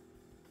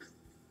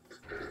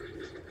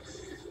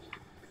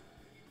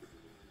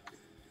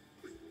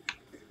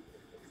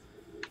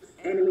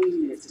 Enemy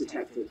units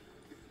detected.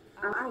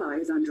 Our ally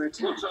is under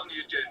attack. What's on the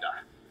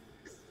agenda?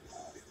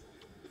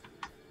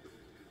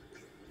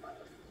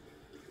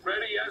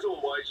 Ready as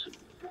always.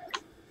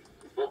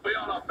 We'll be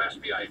on our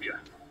best behavior.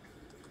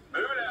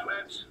 Move it out,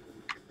 lads.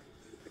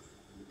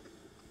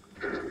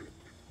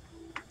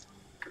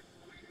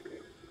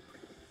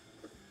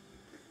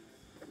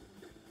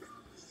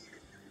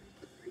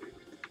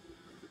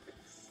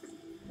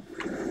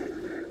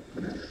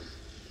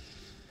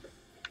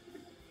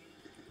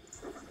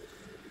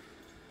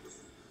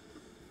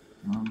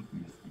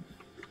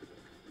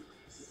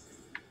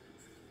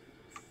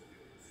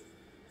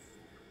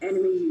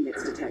 Enemy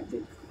units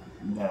detected.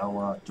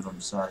 Behová tudom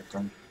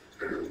szállítani.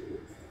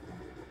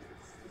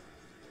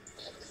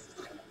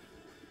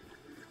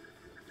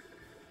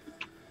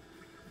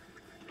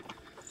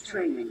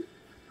 Training.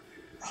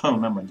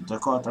 Nem annyit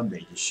akartam, de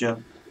így is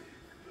jön.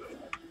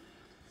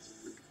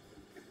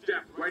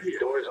 Jeff, right here.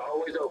 Door's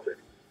always open.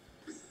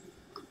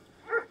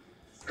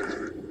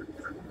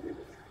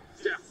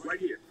 Jeff, right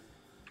here.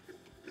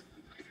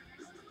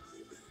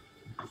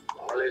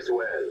 All is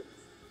well.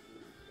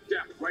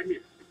 Jeff, right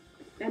here.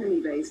 Enemy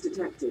base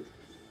detected.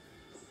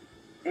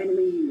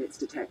 Enemy units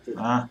detected.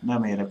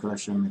 Nem érek el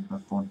semmit,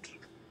 meg pont.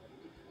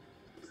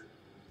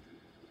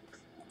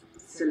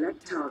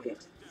 Select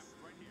target.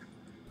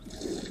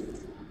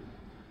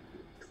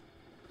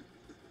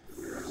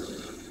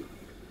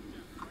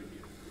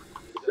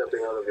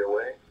 Something out of your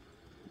way?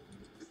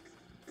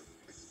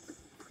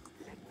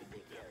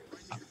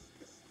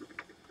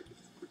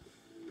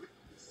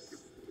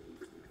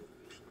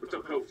 What's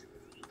up, coach?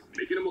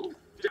 Making a move.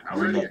 Jeff,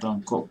 Ahogy right here.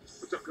 lettem kop.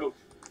 What's up, coach?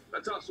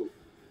 Let's hustle.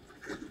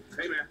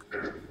 Hey,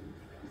 man.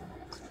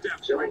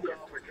 Jeff, Show right here.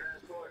 call for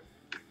transport.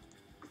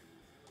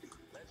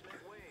 Let's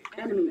make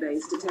way. Enemy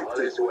base All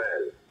detected. is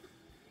well.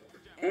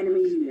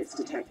 Enemy units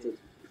detected.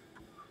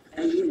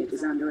 A unit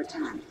is under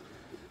attack.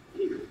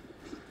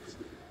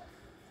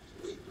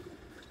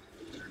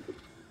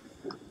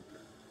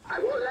 I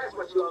won't last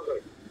much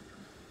longer.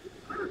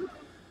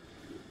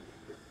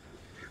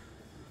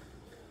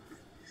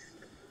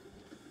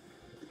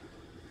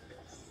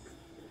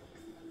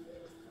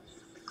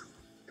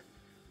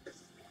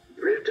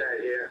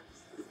 Riptide here.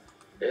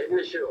 Heading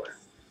ashore.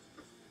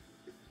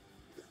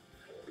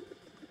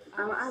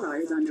 Our ally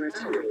is under I'm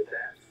attack. good with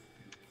that.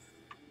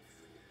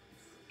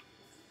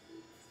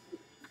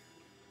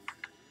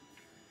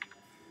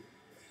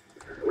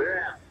 We're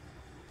out.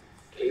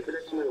 Keeping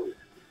it smooth.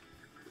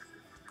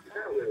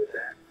 I'm good with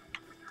that.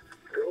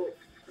 Cool.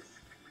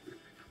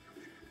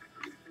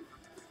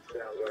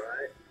 Sounds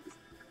alright.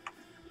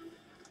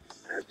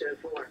 That's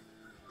 10-4.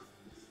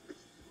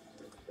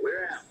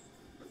 We're out.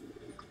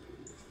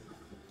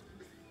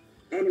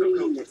 Enemy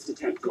units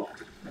detected.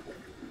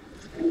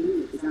 A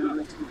unit is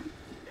under attack.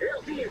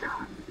 LT is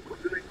hot.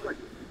 What's the next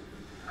question?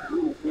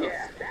 Unit lost.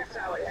 Yeah, that's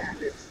how it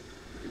happens.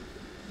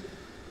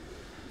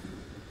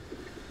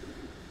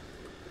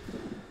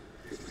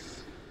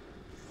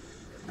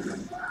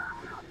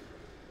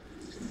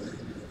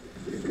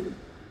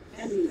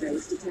 Enemy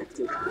base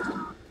detected.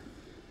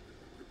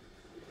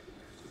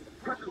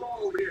 Press the ball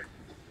over here.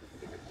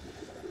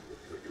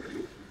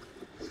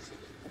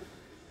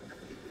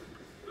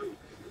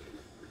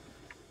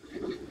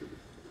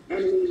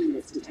 Enemy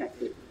units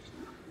detected.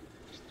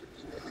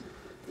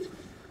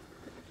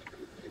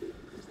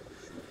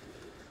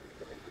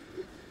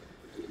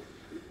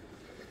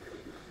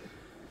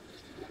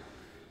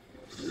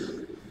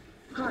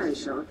 Fire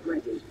shot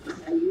ready.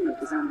 A unit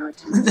is under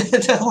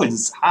attack. De hogy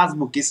ez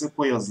házba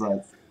kiszöpolyozza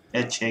az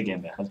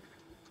egységemet? Yes,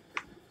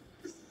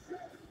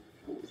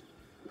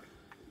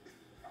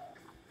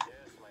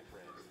 my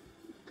friend.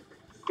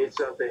 Get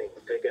something.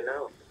 Take a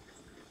note.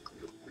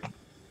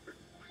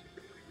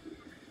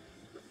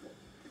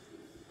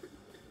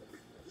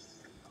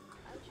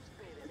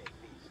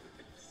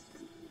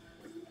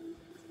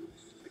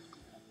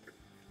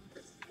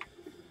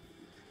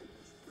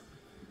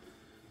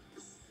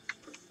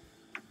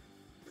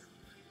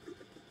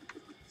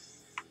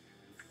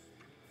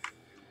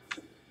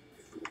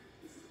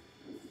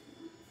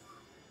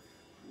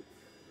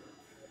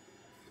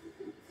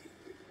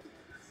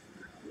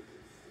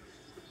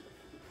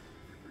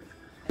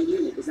 A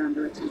unit is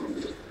under attack.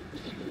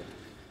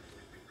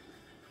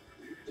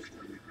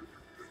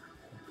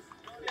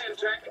 Command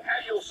tank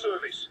at your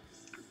service.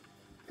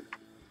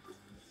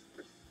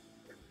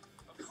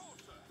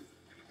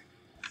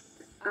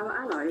 Our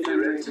ally is You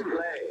under ready to attack.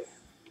 play?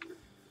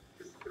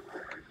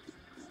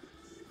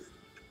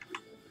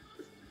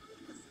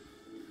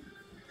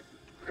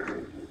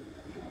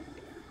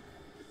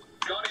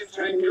 Guardian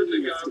tank Enemy good to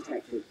units go.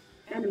 detected.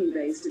 Enemy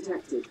base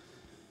detected.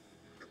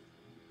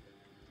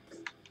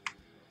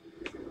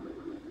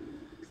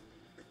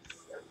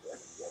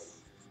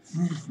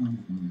 What's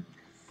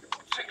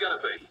it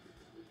gonna be?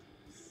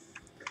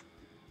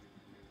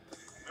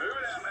 Move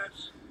it out,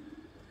 lads.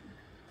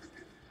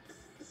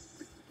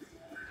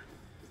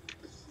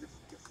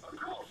 Of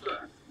course, sir.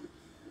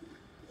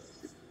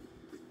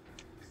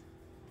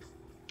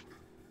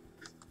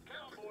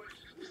 Come on,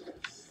 boys.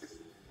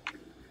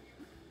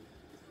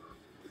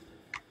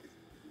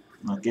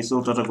 Na,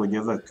 kiszóltatok, hogy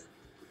jövök?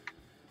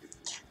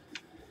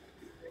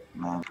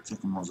 Nem, csak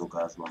a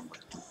mozogásban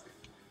vagytok.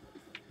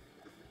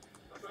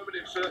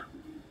 Affirmative, sir.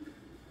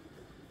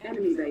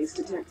 Enemy base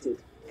detected.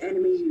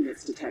 Enemy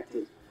units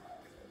detected.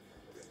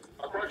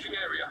 Approaching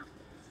area.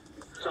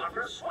 Time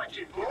for a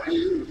switching, A boys.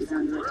 unit is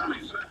under attack.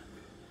 Rally, sir.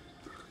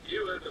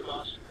 You heard the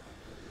boss.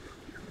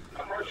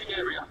 Approaching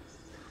area.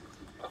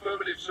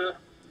 Affirmative, sir.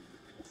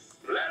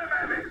 Let him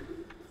have it.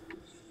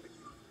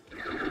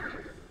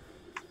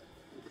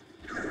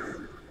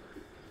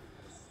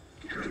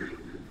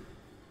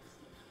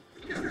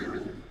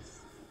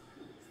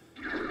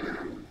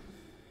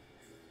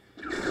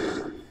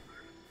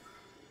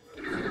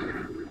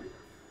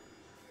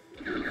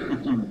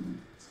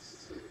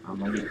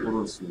 Amelyik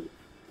oroszul.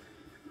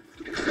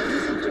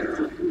 Bonus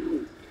objective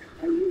complete.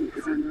 A unit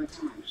is under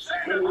attack.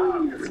 Enemy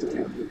units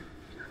detected.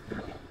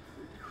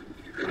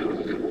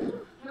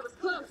 That was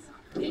close.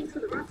 Thanks for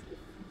the rescue.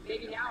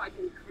 Maybe now I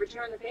can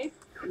return the favor.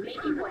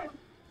 Making way.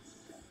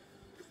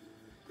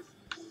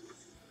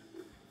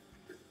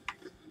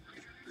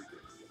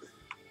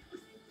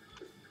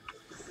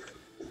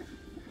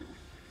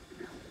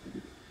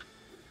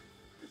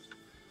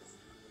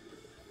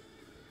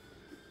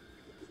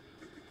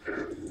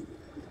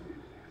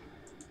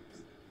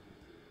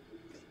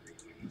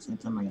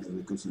 Szerintem megint ez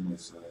a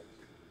köszönőszöveg.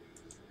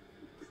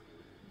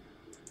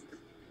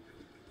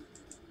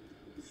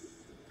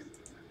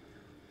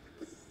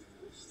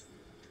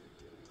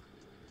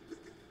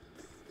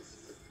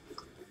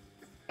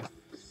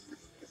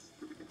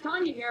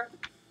 Tánya here.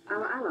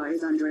 Our ally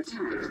is under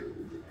attack.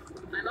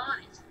 I'm on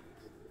it.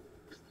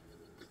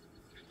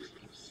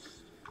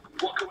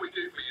 What can we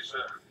do for you,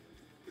 sir?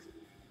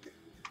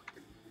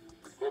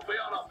 We'll be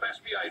on our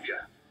best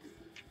behavior.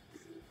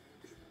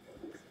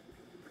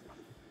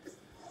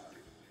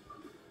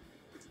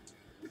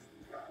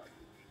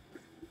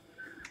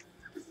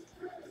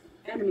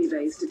 Enemy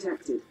base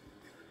detected.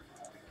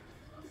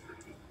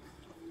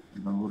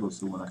 Na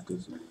oroszul van a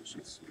közönés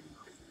is.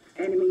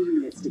 Enemy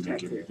units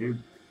detected. Megérjük.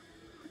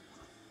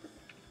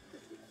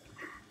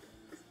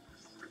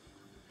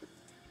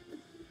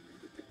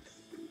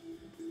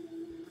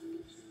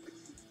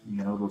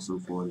 Igen, oroszul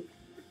fordít.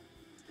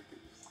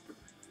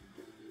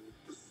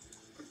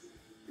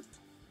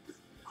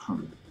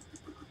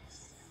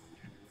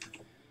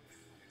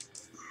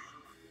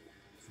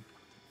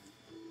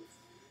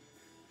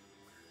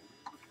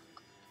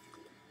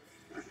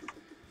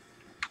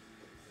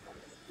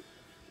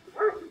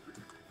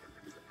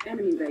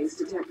 Enemy base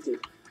detected.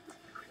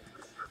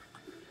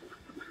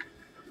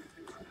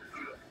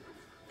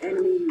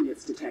 Enemy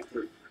units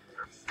detected.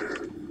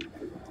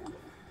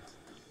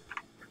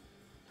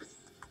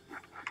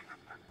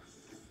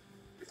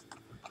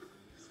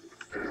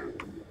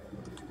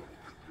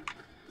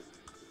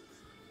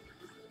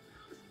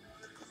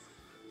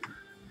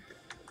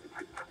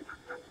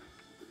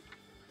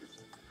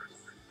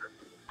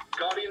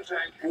 Guardian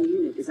tank. A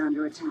unit is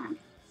under attack.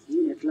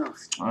 Unit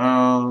lost.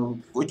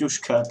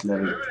 Kutyuskát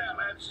levő. Move it out,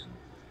 lads.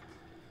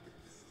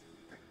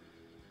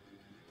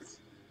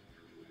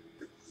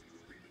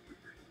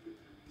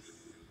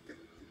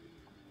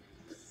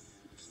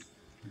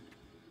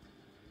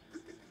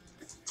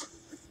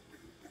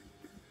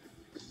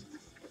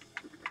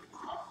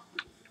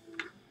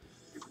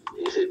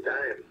 Is it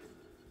time?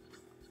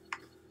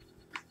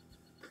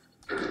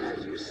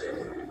 As you say.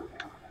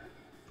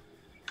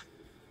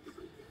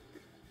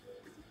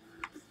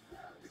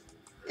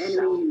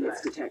 Enemy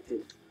units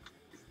detected.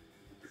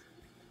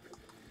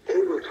 They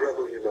will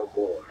trouble you no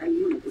more. A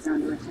unit is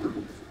under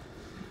attack.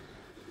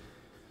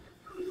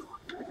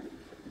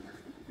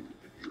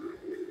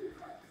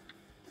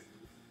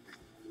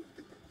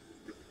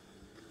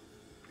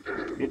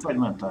 Itt vagy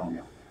ment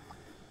Tánya?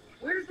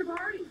 Where's the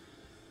party?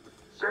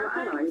 Our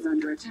ally is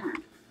under attack.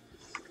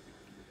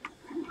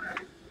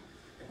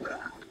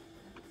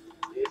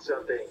 Need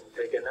something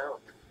taken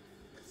out?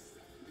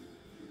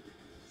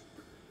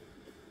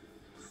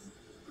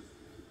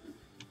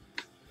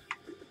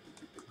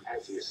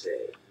 As you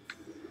say.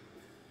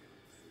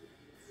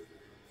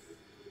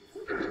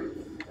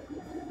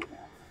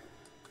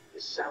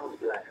 It sounds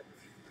bland.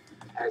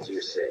 As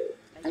you say.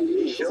 A The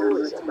unit is show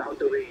under is attack. about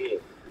to begin.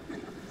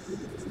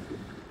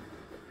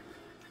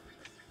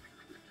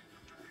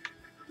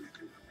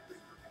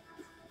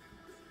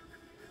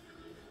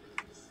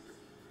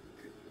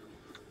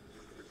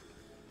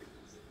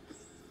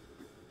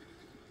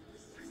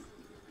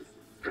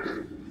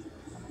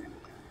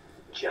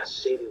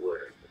 Just say the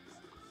word.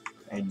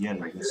 Egy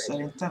jelölt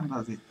szerintem, de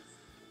azért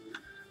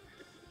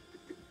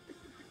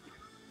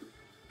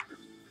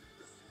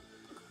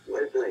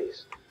Well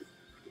placed.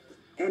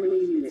 Enemy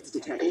units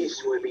detected.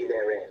 This will be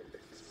their end.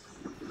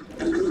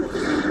 A unit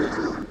is under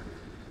attack.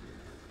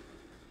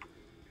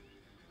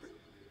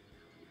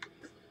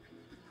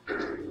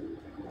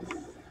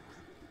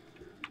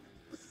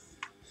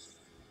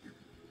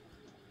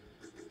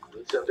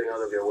 Need something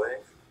out of your way?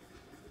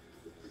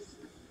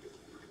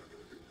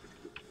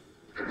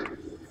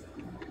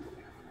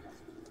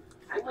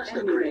 I must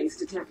Enemy agree. base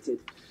detected.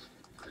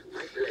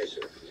 My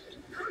pleasure.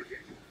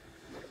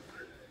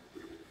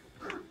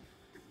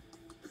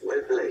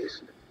 Well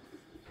placed.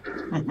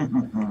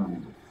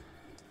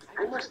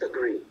 I must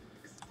agree.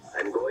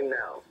 I'm going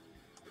now.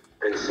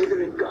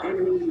 Consider it gone.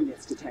 Enemy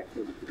units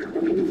detected. The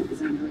unit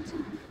is under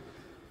attack.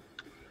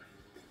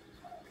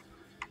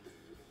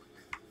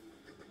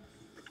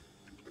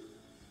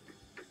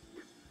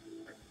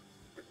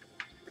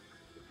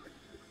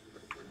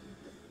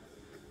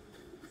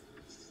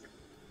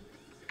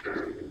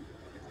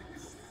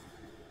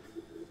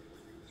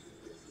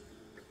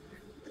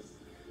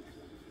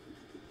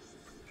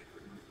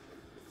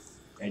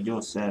 Egy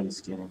gyors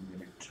szerviz kérem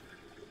minőt.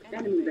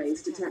 Enemy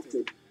base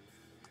detected.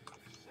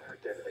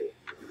 Certainly.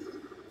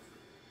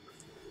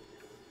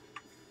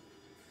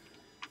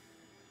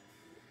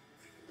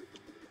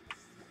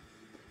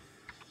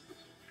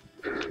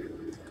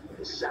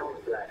 Sound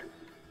plan.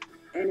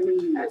 Enemy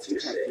units As you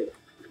say. detected.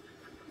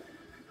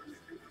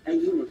 A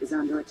unit is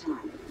under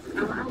attack.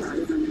 Our ally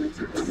is under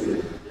attack.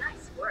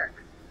 Nice work.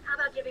 How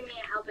about giving me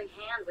a helping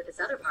hand with this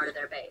other part of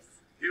their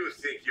base? You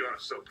think you're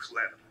so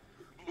clever.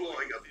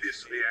 Blowing up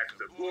this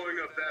reactor, blowing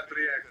up that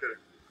reactor.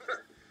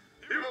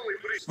 You've only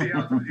breached the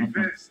outer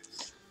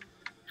defenses.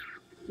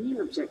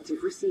 New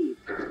objective received.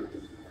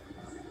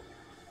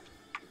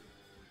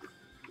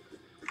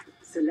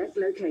 Select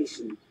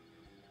location.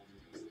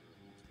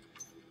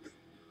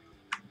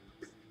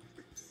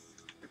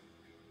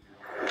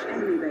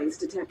 Enemy base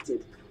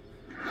detected.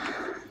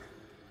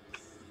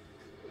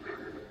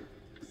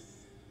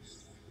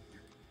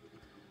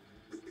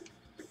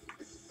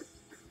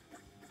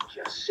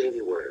 Just say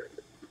the word.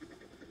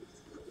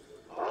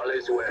 All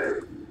is well.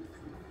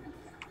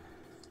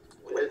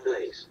 Well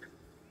placed.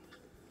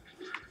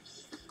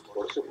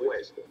 Por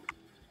supuesto.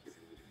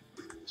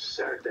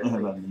 Certainly.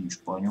 Ebben nincs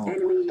spanyol.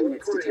 Enemy Don't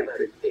units worry about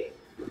a detected.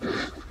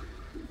 thing.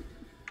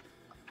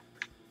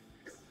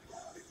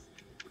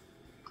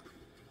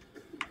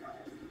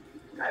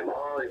 I'm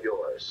all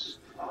yours.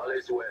 All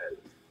is well.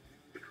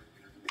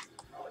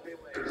 On the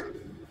way.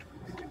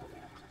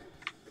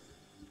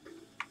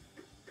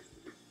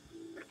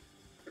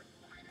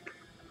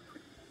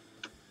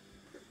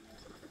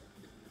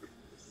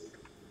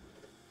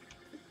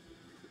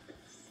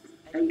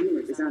 A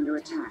unit is under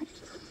attack.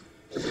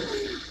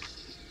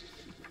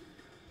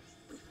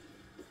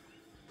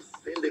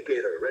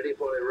 Vindicator ready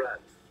for a run.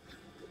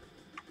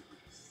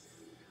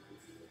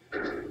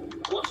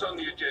 What's on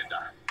the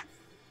agenda?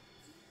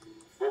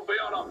 We'll be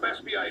on our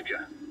best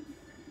behavior.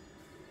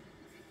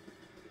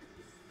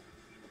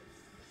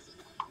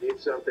 Need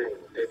something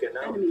taken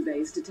out? Enemy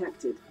base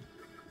detected.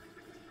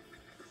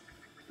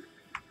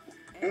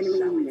 Enemy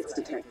units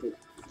detected.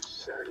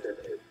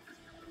 Certainly.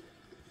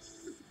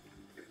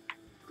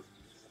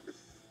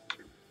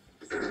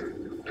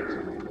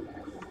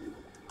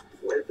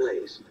 Well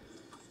placed.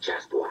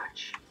 Just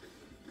watch.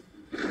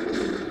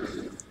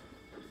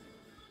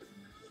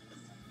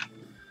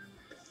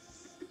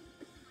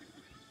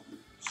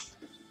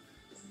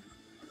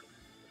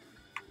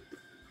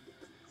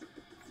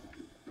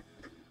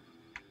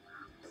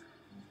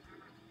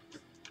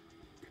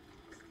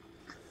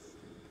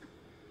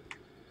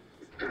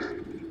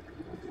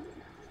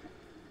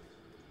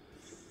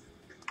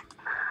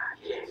 Ah,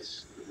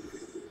 yes.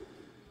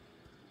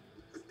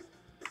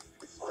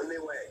 On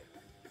the way.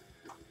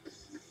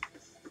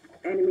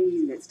 Enemy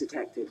units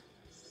detected.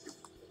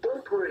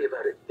 Don't worry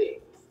about a thing.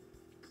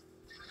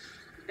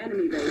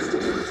 Enemy base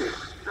detected.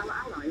 Our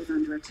ally is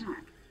under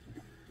attack.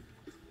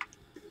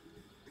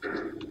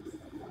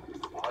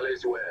 All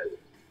is well.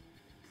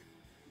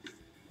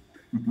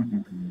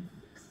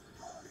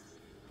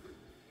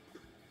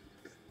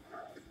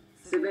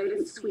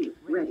 Surveillance sweep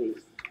ready.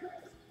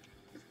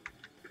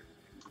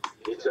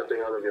 Need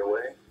something out of your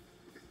way?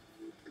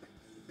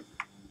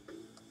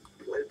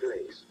 Well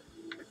placed.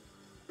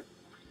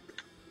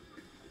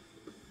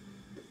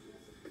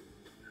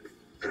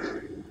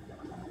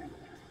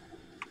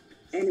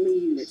 Enemy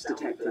units Sound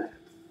detected. plan.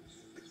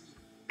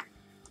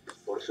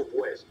 Por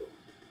supuesto.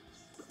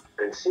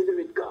 Consider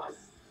it gone.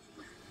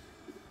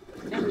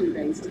 Enemy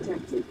base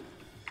detected.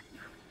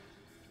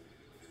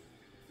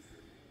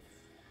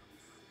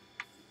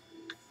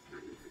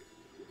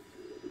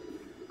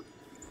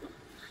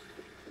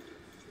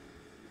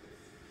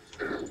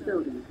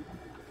 Building.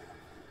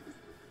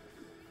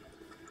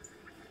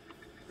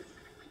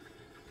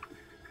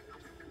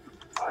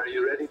 Are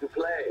you ready to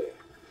play?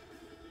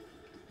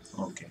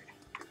 Oké.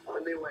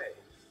 On the way.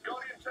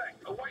 Guardian tank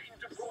awaiting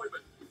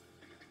deployment.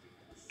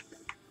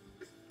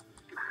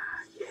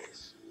 Ah,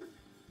 yes.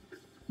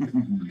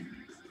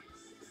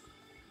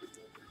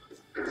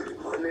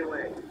 On the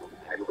way.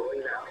 I'm going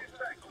now.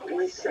 Give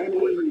me some Enemy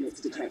quick.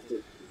 units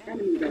detected.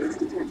 Enemy base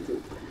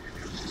detected.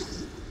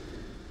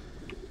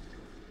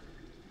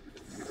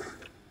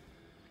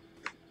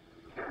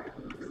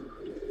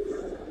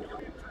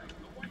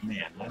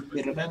 Miért nem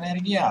bírod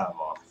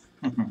energiával?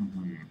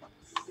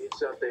 Need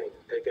something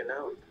taken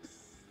out?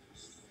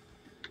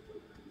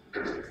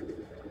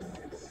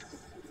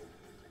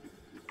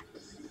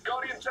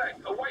 Guardian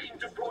tank awaiting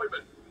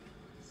deployment.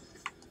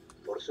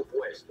 Por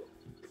supuesto.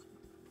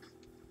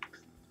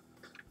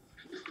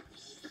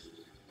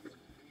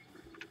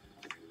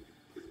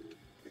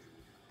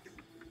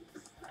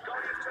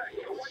 Guardian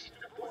tank awaiting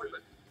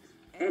deployment.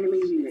 Enemy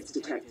units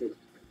detected.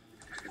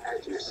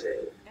 As you you say?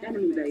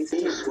 Enemy base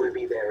This detected. will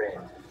be their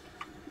end.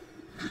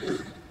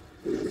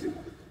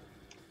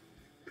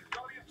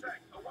 Guardian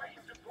tank,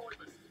 awaiting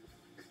deployment.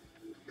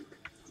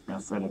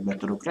 Felé be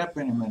tudok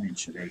repülni, mert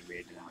nincs elég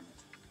védelmet.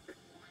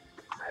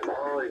 I'm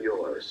all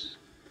yours.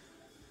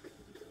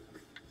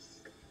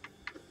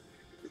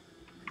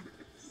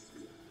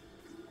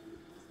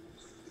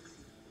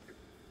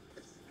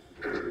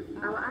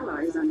 Our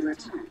ally is under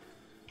attack.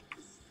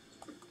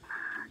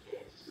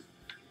 Yes.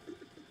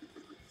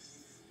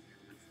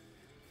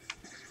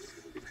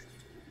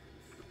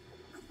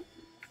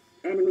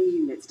 Enemy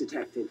units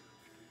detected.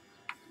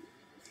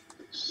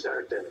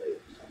 Certainly.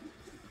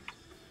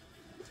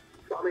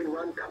 Bombing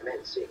run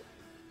commencing.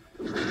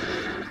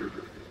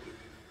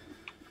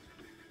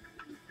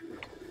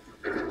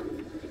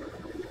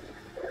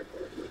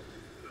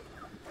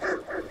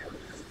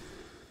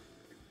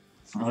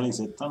 Alig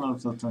egy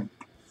tanultat, meg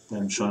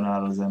nem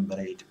sajnál az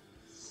embereid.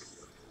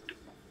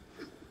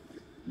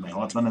 Meg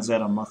 60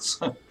 000 a max.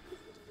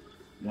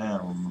 De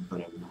elmondom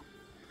pörögbe.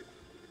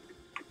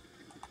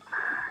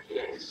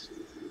 Yes.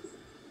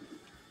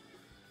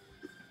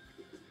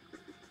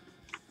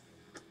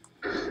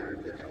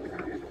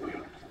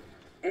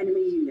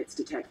 Enemy units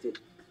detected.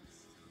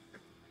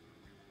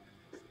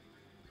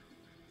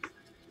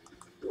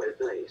 Well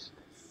placed.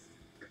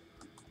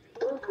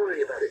 Don't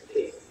worry about a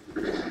thing.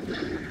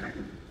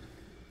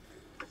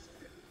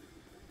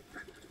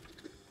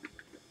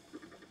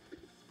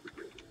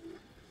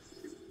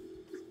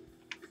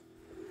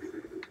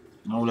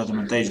 Na, úgy látom,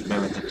 hogy te is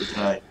bevetetted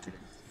rá egy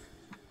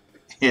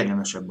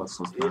érdemesebb Need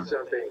basszosnál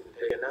something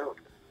taken out.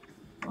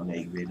 a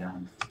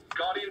légvédelem.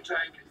 Guardian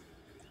tank.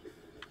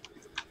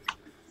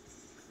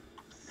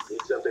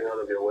 Need something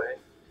out of your way?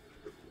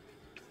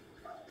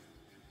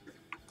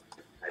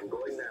 I'm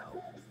going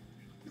now.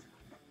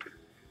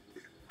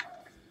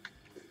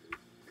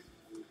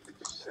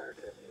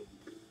 Certainly.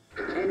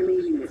 Enemy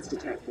units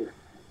detected.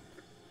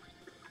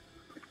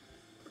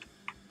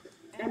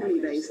 Enemy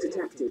base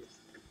detected.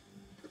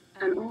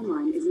 An ore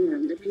mine is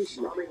nearing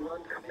depletion. Bombing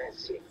run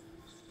commencing.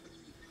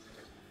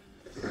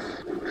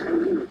 A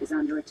unit is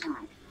under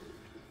attack.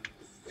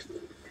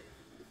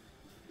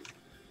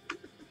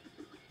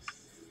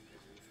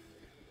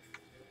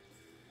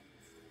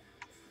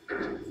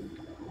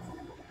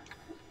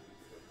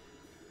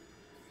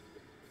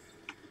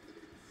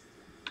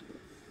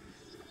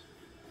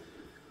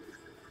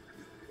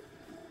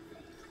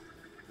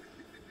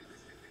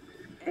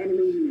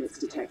 Enemy units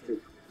detected.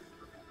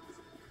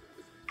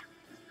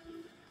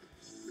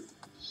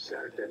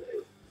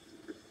 Certainly.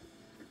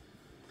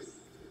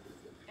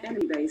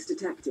 Enemy base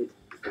detected.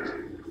 I'm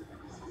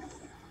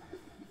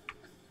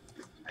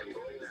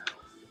going now.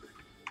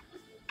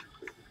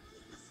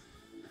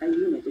 A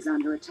unit is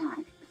under attack.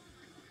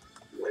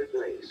 Well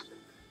placed.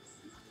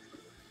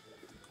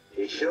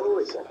 The show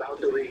is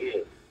about to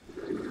begin.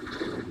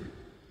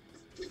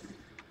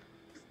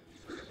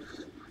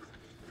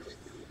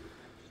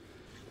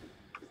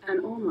 An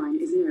ore mine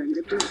is nearing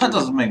depletion. Hát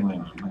az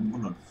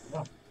megmondod.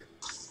 Ja.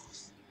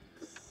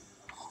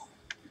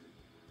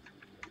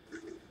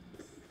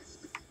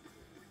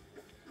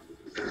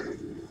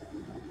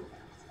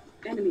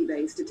 Enemy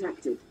base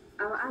detected.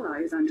 Our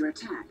ally is under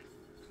attack.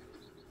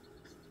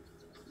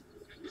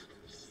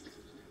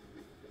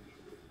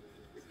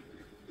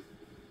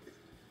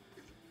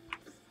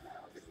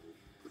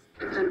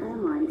 An ore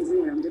mine is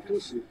nearing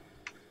depletion.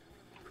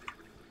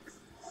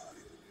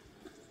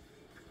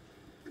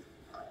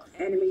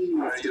 Enemy Are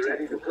units you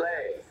ready to detected.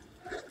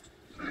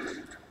 play?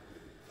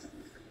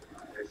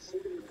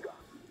 Receiving drop.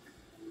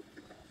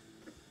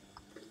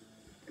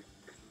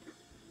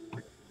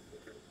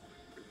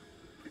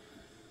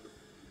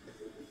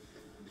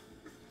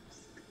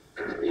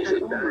 Is An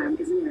it ore time? mine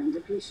is nearing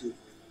depletion.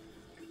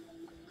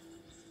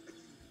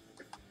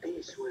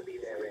 This will be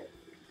their end.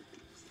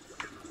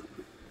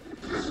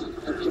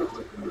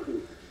 Objective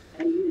complete.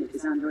 A unit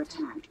is under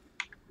attack.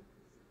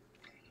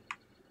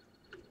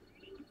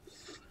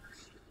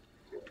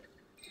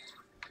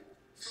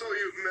 So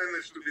you've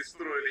managed to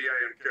destroy the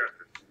Iron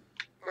Curtain.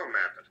 No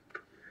matter.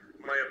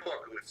 My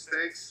apocalypse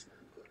tanks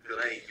will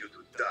grind you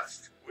to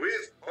dust,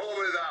 with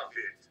or without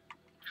it.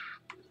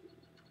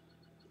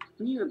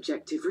 New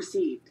objective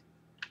received.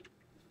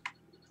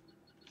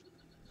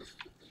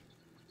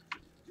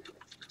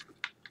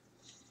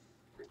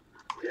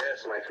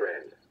 Yes, my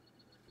friend.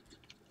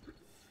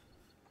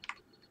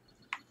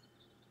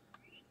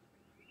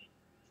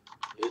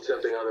 Need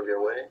something out of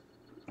your way?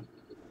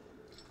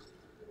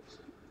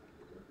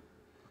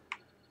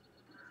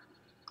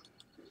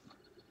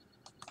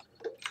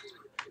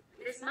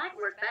 This might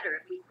work better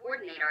if we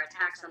coordinate our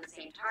attacks on the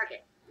same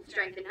target.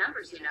 Strength in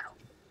numbers, you know.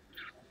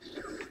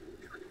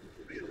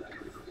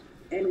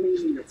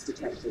 Enemy units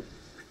detected.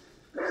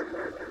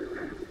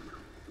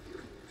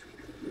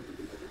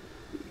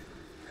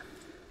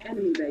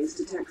 Enemy base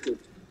detected.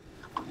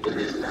 It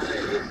is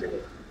time, isn't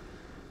it?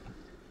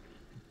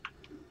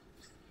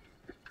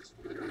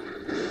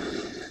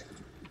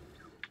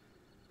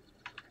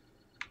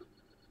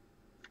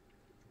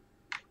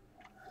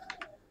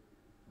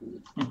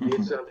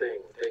 Need something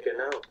taken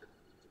out.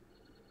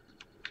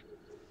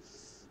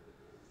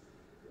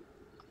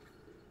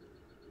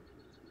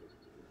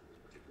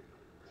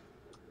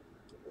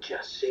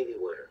 Just say the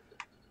word.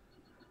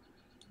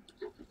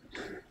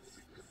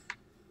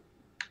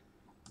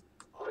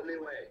 On the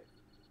way.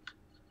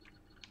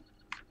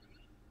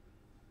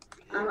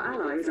 Our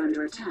ally is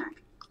under attack.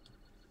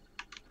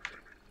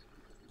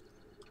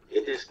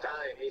 It is time,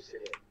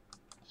 isn't it?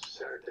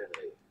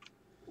 Certainly.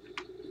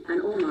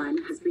 An ore mine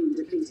has been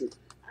depleted.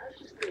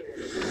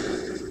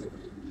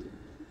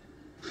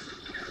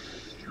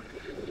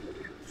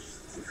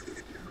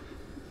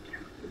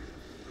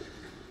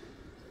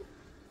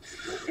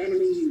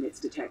 Enemy units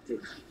detected.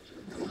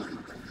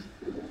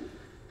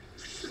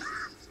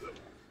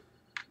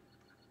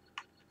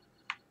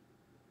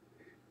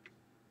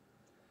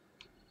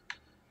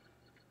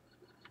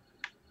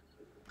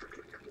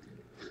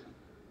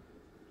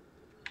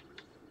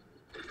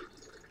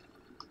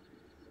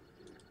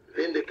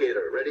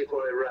 Vindicator, ready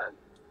for a run.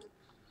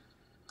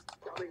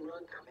 Bombing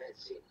run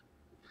commencing.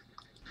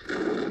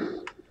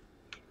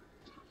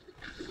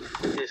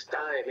 It is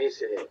time,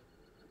 isn't it?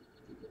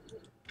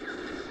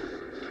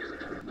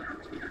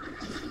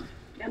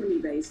 Enemy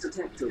base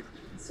detected.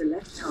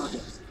 Select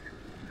target.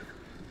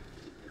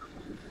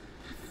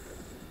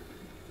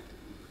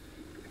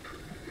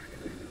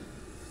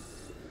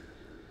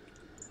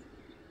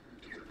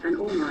 An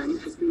ore mine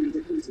has been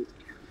depleted.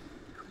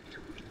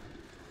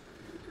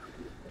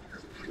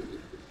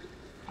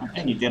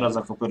 Ennyit ér az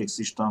a Köperix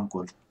is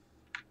tankod.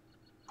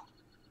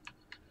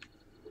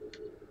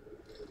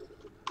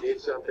 Need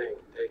something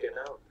taken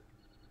out.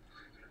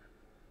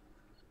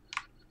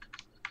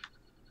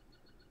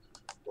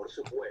 Por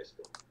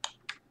supuesto.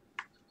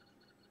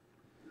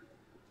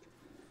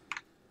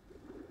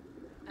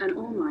 An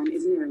ore mine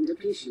is nearing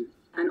depletion.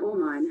 An ore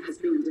mine has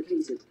been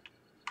depleted.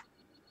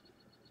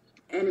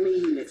 Enemy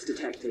units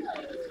detected.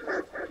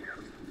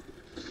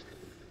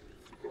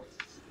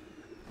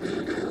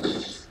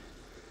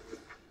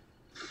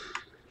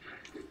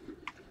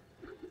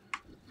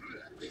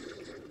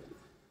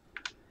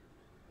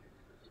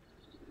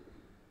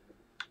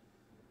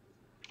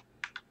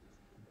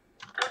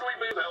 Could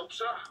we move help,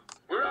 sir?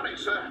 We're on it,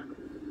 sir.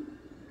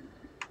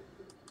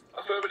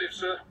 Affirmative,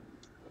 sir.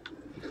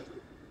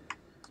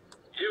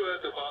 You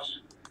heard the boss.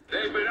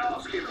 They've been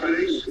asking for Our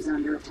unit this. is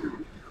under attack.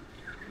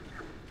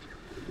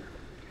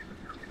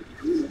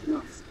 Unit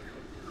lost.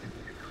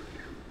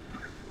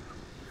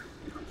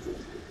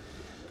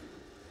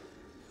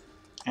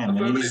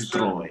 Enemy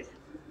destroy.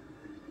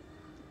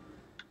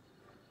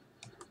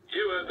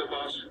 You heard the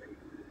boss.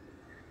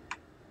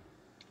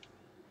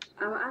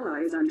 Our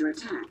ally is under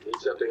attack. Need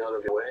something out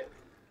of your way.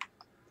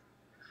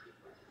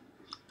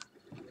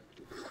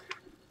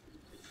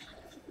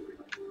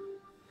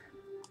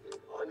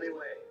 On the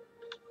way.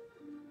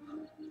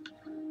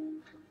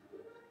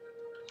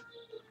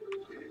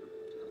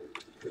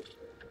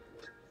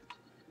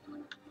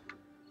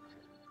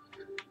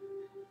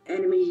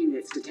 Enemy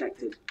units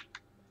detected.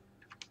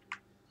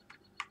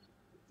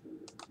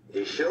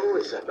 The show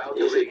is about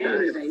to Enemy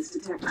begin. base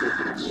detected.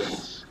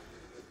 Yes.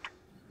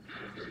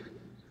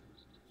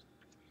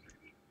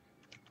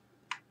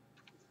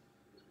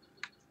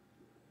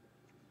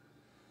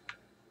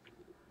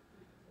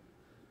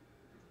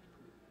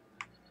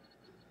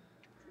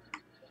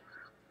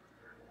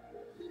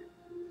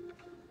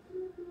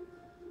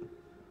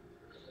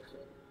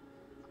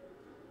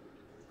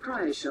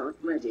 Cryo shot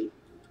ready.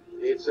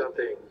 Need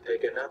something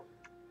taken up?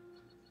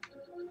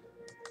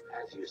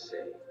 As you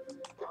say.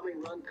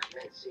 Bombing run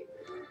commencing.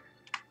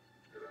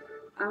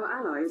 Our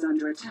ally is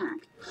under attack.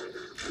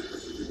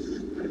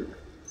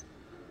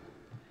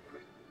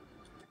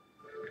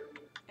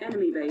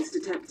 Enemy base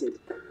detected.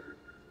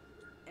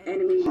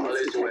 Enemy All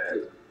units is well.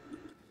 detected.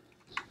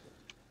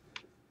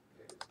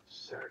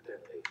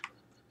 Certainly.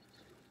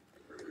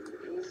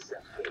 Piece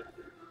of cake.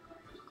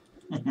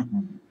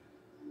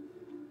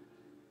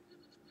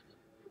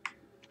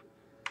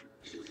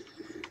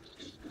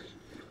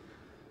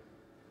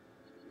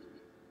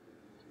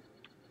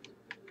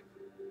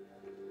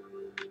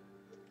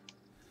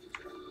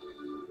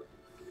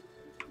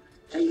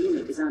 A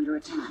unit is under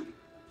attack.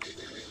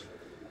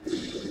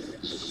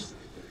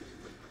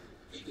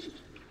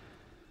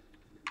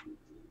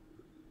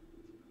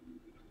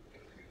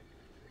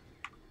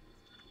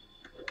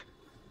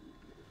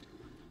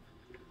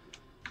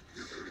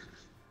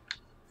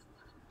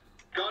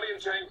 Guardian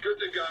tank good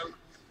to go.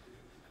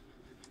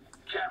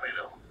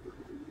 Capital.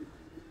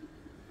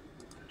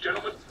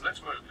 Gentlemen,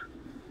 let's move.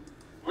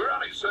 We're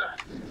on it, sir.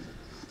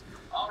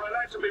 Our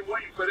relays have been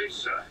waiting for this,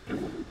 sir.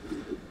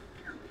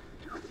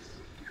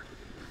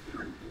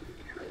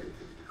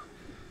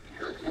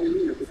 A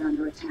unit is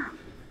under attack.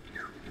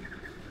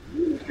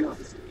 Unit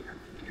lost.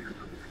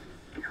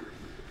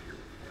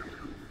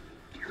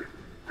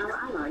 Our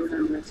ally is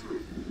under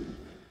attack.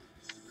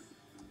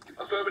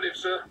 Affirmative,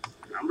 sir.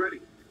 I'm ready.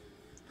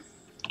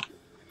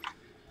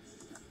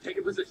 Take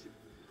a position.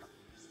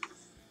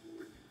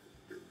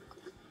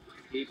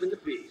 Keeping the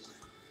peace.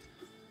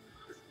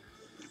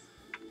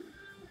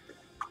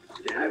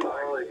 Stand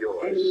by. all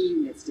yours. Enemy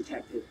units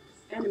detected.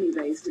 Enemy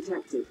base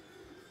detected.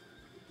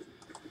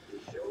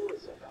 The show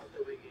is about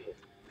to begin.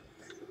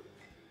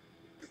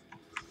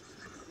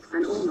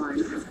 An ore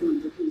mine has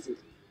been depleted.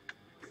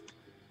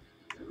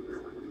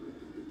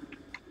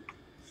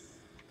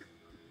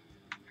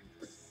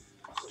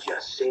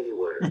 Just say the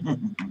word.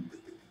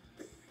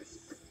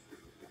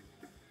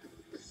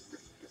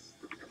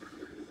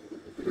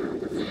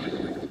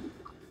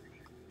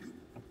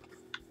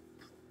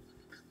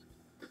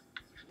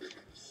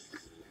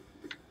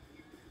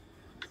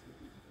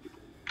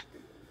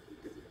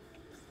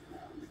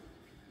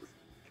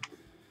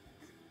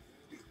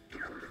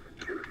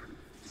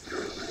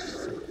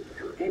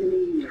 Enemy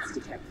units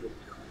detected.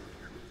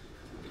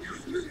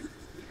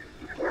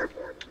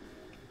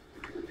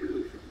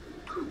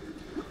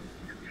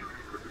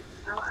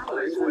 Our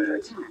ally is under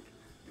attack.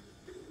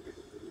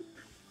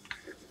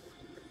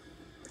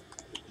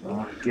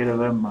 Ja,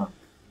 kérdezem már.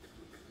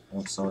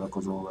 Ott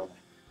szórakozó vele.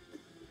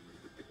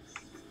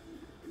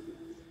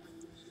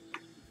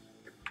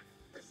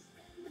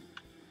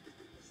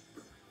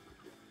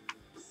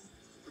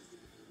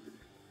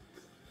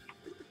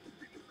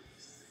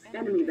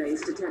 Enemy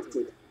base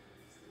detected.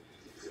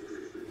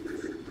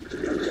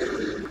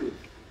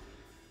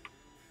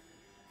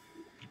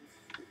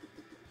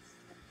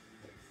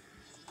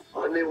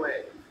 On the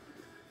way.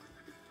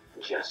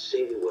 Just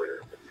say the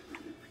word.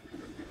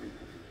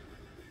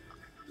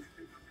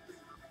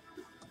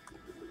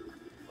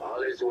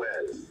 All is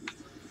well.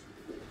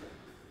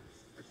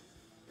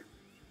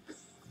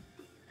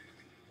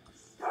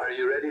 Are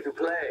you ready to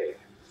play?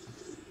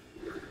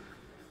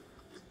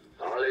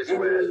 All is Enemy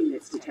well.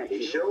 units The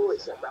detected. show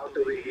is about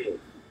to begin.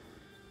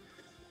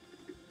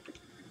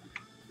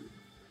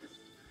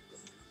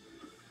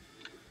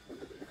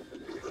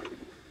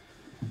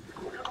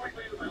 Can we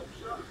be of help,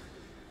 sir?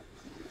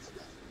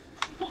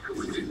 What can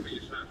we do for you,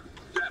 sir?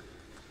 Step.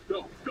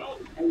 Go, go!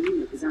 A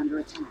unit is under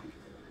attack.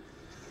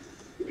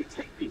 We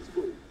take these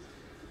fools.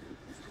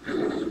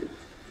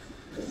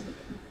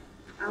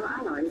 Our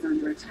ally is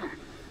under attack.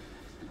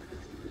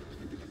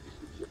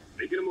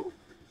 Making a move.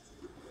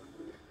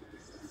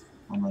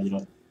 A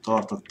nagyra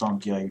tartott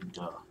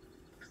tankjaiddal.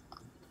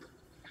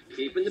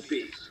 Keeping the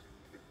peace.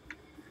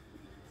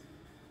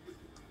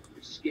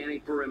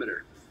 Scanning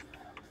perimeter.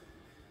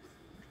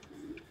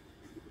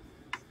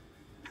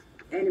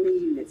 Enemy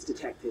units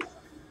detected.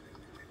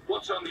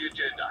 What's on the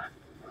agenda?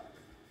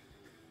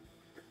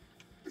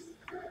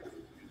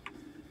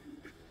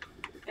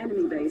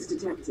 Enemy base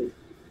detected.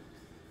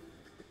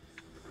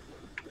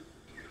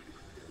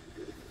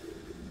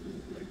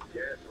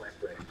 Yes, my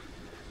friend.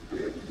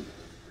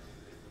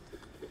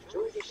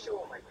 Enjoy the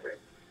show, my friend.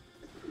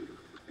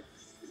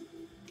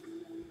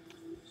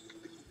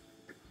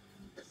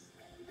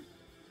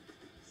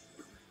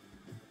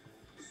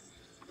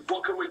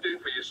 What can we do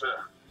for you, sir?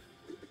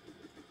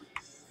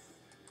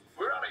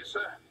 We're on it,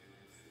 sir.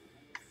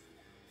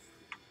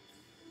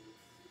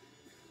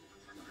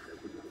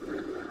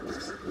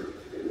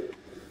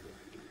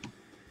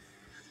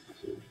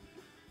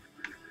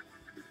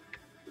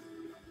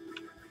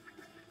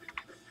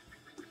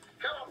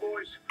 Come on,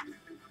 boys.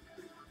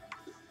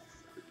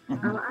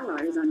 Our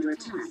ally is under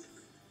attack.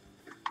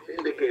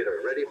 Indicator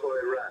ready for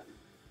a run.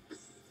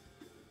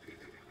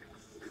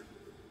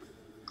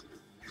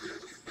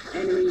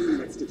 Enemy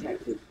units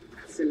detected.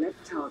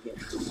 Select target.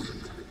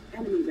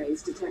 Enemy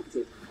base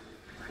detected.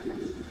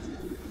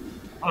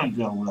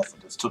 Nagyon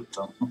lefedez,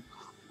 tudtam.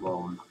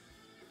 Wow.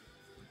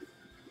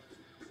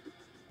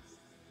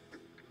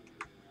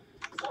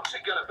 What's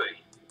it gonna be?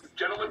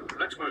 Gentlemen,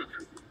 let's move.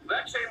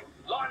 That's him.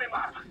 Line him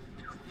up.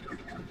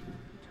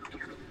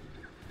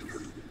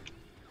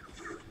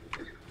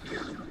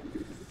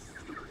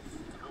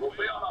 We'll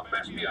be on our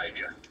best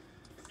behavior.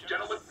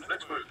 Gentlemen,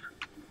 let's move.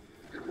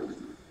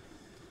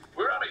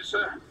 We're on it,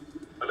 sir.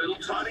 A little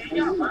tidying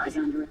A up, unit is eh?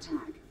 under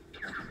attack.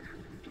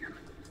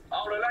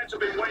 Our lads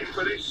have been waiting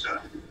for this, sir.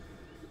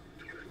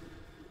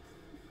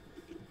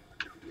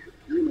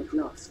 Unit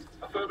lost.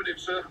 Affirmative,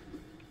 sir.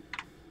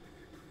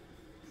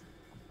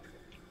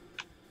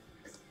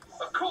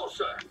 Of course,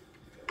 sir.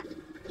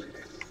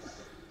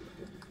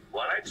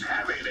 Well, let's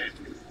have it then.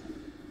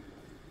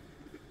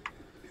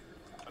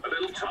 A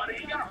little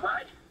tidying up,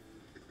 eh?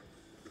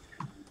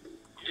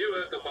 You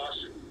heard the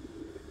boss.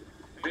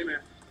 Hey, man.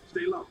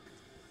 Stay low.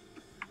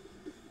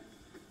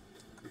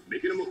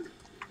 Making a move.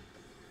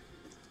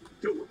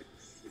 Do it.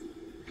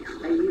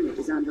 A unit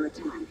is under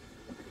attack.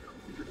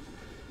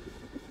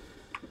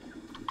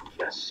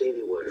 Just say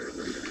the word.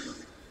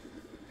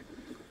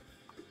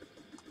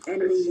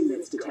 Enemy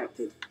units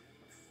detected.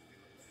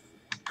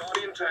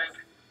 Guardian tank.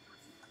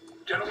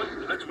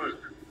 Gentlemen, let's move.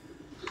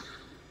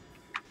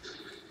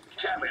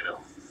 Camino.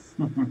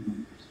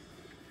 Moving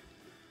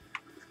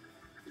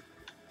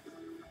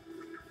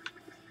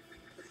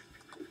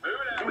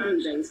out,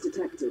 Enemy men. base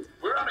detected.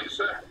 We're on it,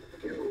 sir.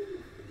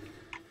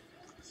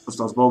 Azt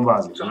az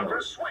bombázik. Time Jó. for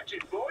a switch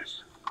it,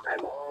 boys.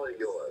 I'm all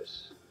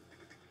yours.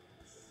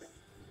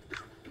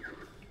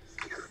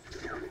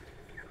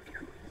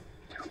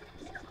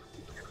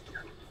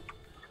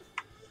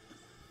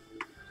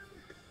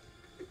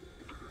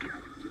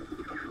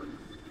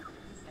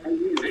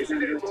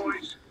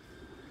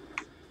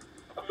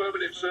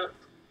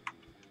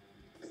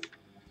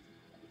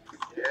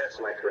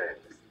 friend.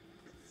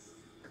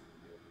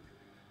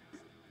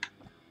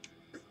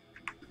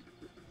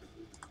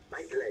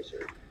 My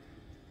pleasure.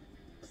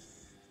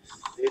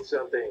 Need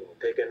something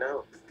taken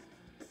out?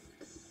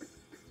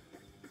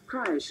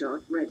 Cryo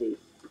shot ready.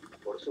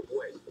 Por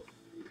supuesto.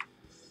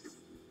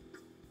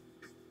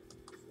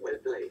 Well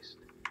placed.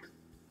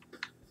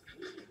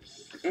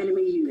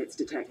 Enemy units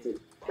detected.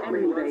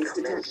 Enemy base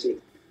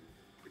detected.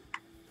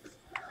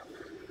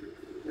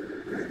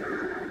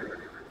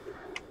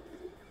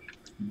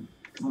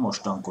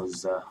 Most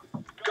tankozzál.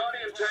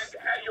 Guardian tank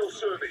at your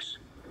service.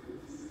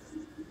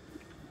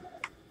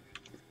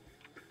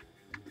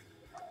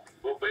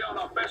 We'll be on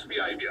our best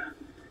behavior.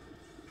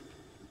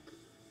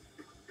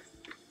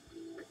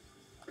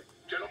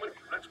 Gentlemen,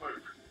 let's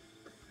move.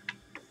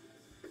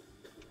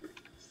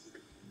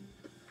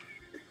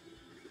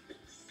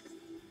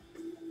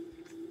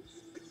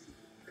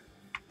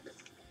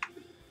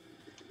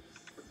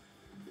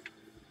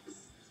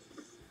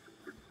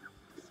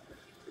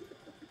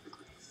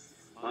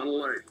 On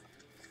alert.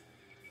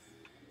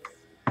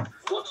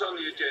 What's on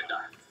the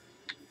agenda?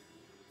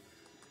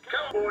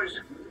 Come on, boys.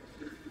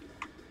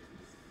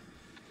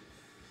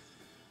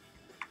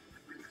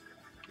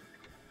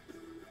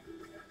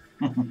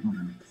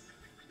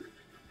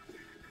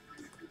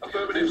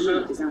 Affirmative, sir.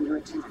 Unit is under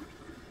attack.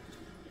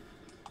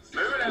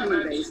 Move it out, Enemy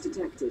lads. base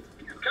detected.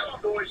 Come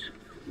on, boys.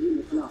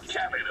 Unit lost.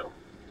 Capital.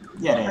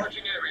 Gyere!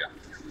 Approaching area.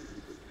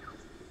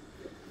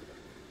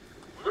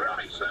 We're on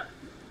it, sir.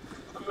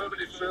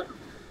 Affirmative, sir.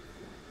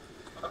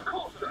 Of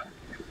course, sir.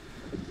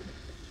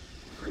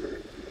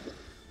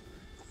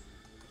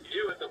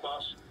 You and the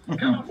boss.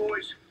 Come on,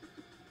 boys.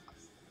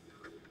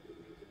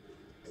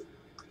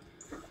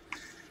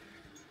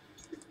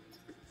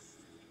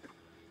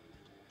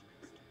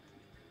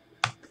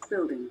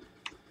 Building.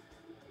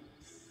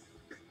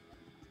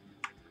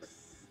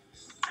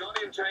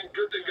 Guardian tank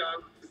good to go.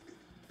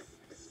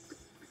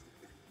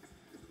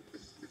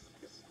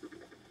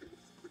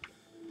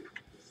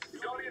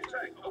 Guardian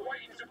tank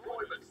awaiting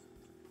deployment.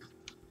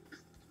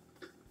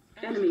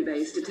 Enemy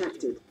base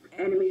detected.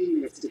 Enemy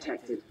units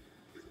detected.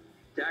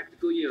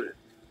 Tactical unit.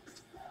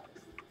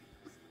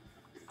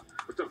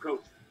 What's up,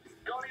 Coach?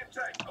 Guardian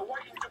tank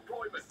awaiting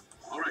deployment.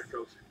 All right,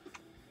 Coach.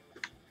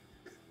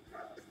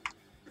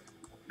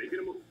 Making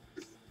a move.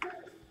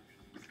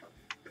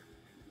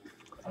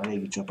 A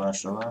régi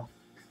csapásra vár.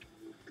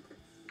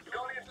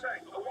 Guardian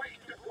tank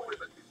awaiting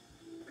deployment.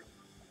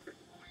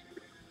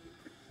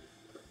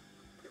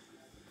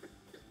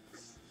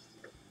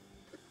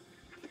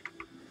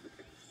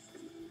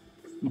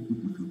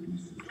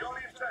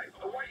 Guardian tank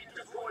awaiting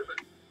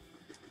deployment.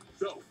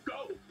 Go,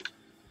 go!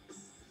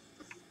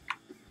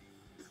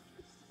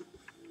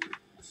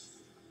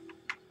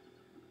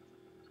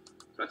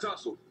 That's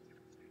hustle.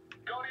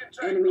 Guardian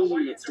tank Enemy awaiting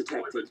units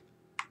deployment. detected.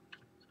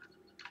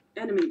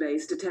 Enemy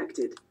base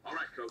detected. All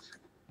right, Coach.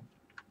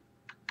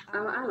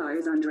 Our ally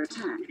is under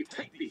attack. We can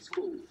take these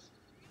fools.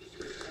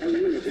 A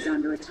unit is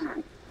under attack.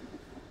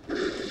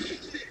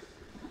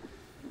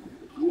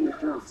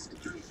 Unit lost.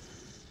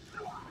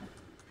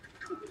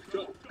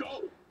 Go,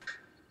 go!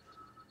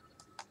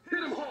 Hit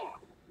him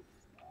hard!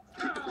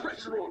 Keep the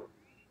pressure on him.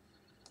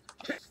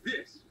 Catch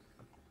this.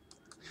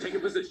 Take a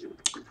position.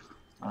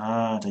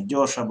 Hát, egy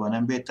gyorsabban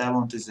nem bírtál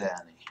volna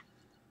tüzelni.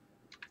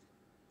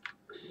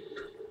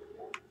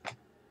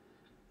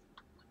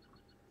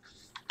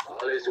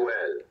 All is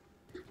well.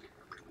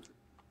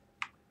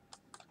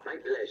 My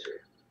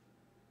pleasure.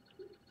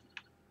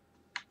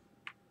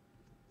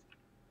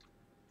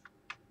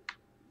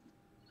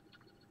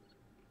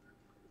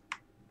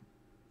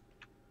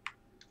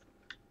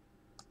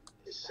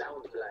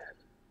 Sound plan.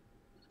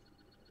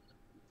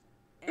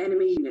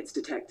 Enemy units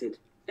detected.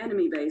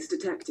 Enemy base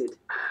detected.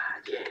 Ah,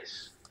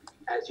 yes.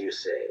 As you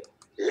say.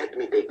 Let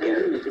me take A care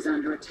of unit it. is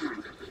under attack.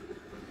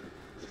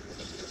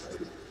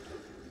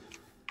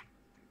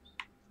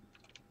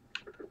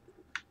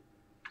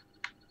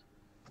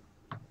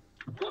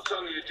 What's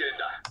on the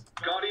agenda?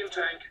 Guardian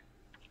tank.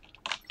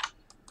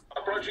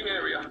 Approaching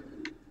area. Move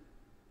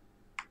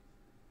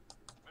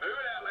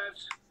it out,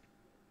 lads.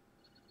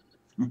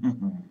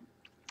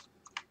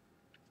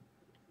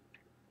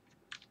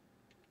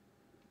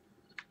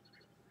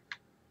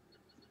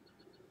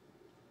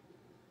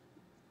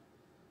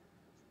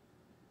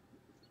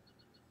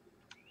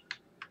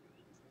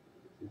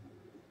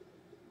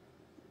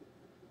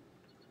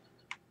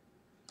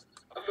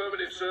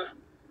 Affirmative, sir.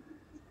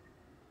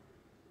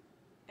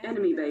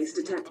 Enemy base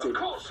Of detected.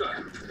 course,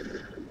 sir.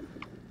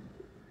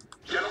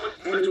 Gentlemen,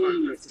 let's Enemy move.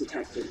 units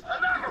detected.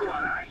 Another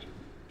one, eh?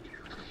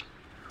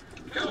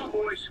 Come on,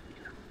 boys.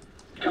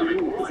 A Coming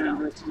unit is right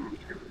under out. attack.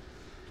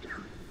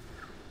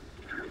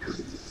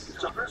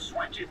 Sucker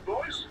switching,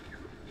 boys.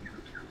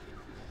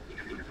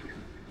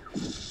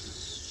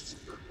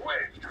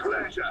 With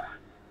pleasure.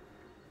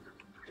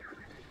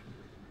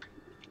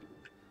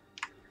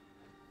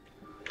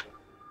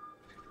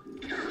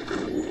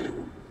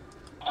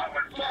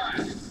 Open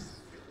fire.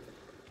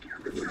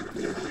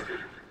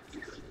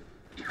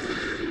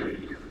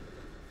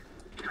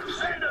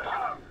 Send them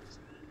home.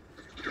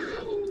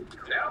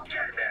 They'll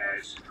get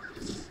theirs.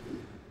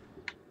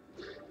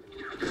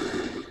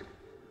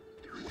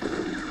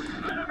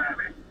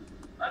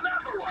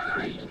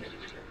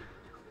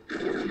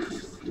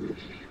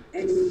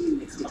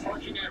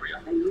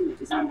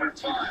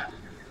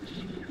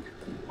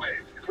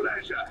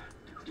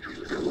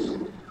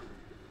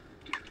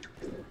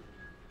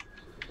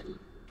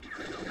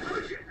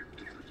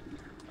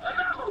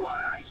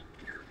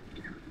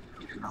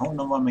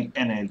 van még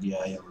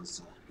energiája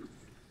hozzá.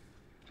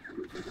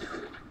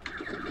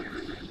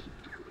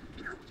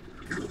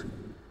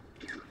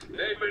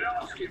 They've been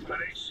asking for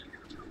this.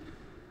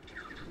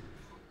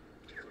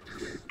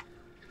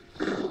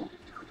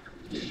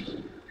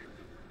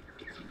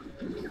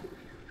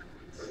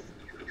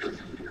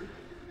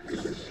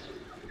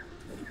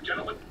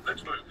 Gentlemen,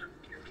 let's move.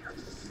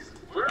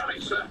 We're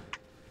ready, sir.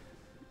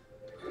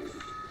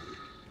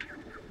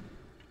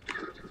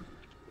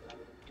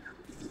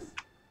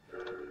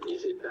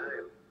 Is it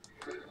time?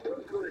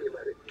 Don't worry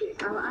about it, King.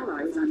 Our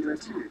ally is under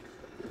attack.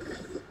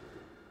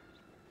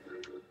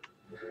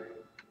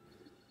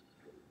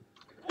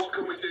 What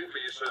can we do for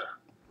you, sir?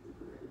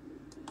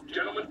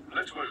 Gentlemen,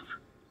 let's move.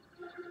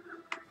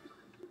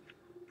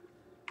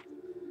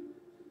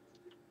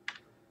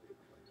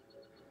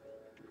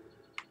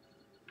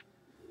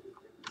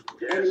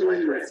 Yes, Enemy my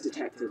friend. units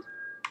detected.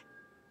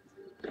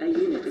 A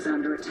unit is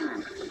under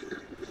attack.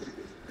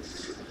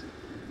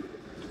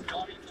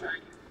 Guardian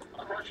tank,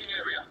 approaching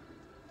area.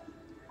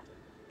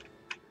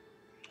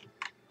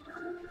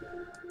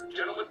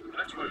 Gentlemen,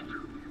 let's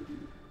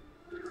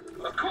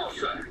move. Of course,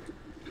 sir.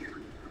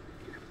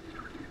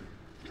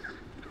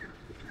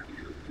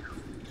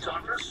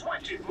 Time for a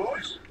switching,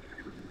 boys.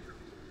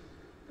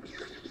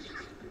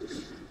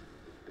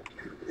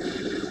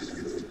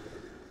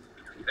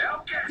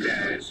 Now get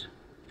theirs.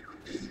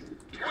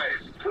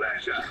 With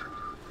pleasure.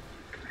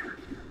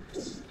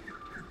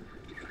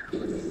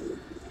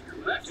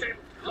 Let him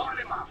line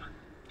him up.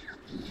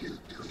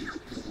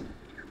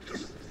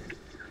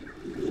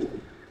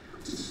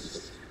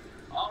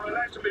 I'll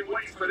relax and be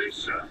waiting for this,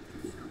 sir.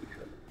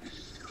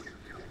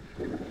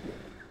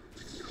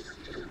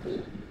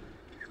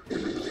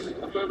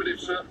 Affirmative,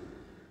 sir.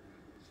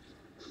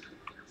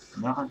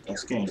 Na hát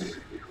ez kény.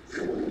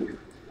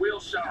 We'll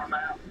show him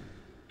out.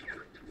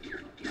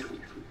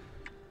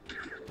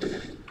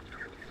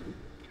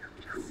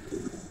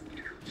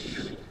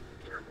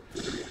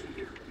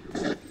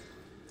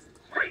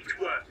 Great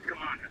work,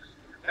 Commander.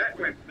 That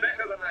went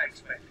better than I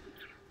expected.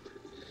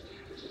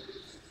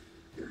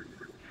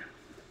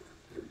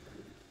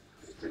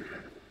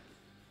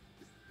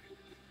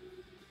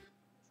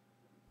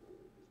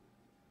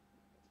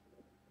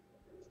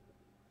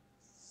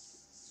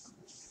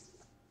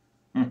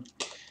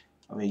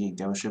 A végig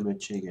kevesebb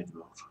egységet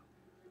van.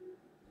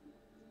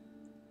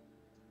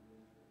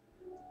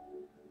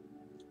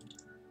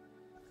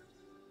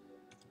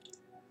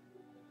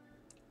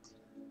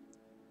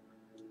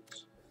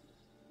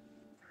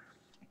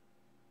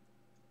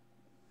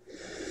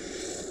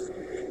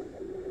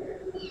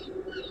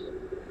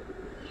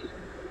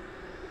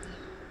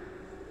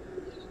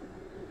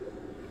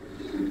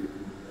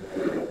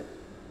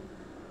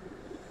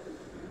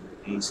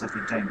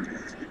 Északi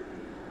tenger.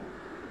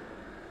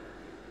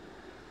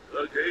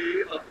 The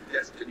day of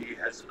destiny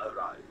has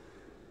arrived.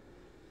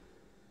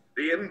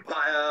 The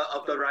empire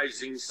of the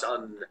rising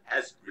sun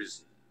has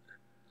risen.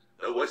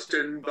 The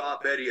western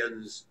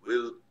barbarians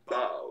will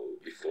bow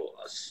before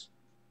us,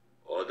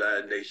 or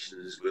their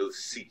nations will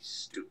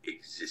cease to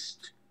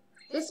exist.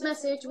 This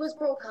message was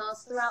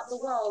broadcast throughout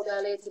the world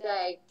earlier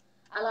today.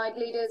 Allied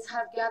leaders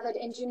have gathered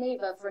in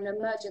Geneva for an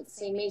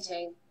emergency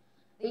meeting.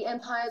 The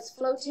Empire's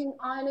floating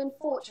island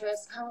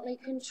fortress currently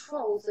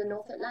controls the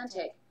North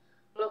Atlantic,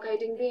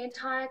 blockading the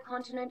entire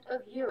continent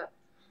of Europe,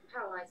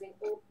 paralyzing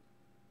all...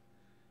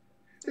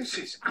 This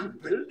is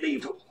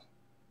unbelievable.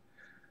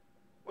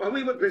 While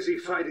we were busy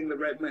fighting the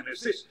Red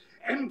Menace, this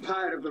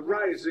Empire of the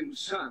Rising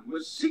Sun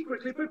was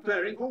secretly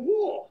preparing for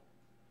war.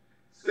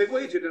 They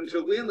waited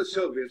until we and the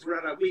Soviets were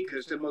at our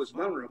weakest and most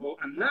vulnerable,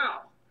 and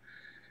now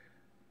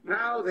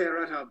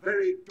they're at our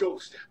very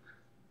doorstep.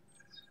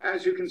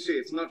 As you can see,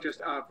 it's not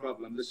just our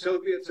problem. The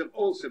Soviets have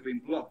also been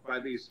blocked by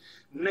these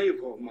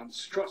naval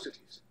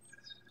monstrosities.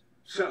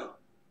 So,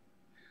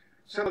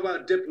 some of our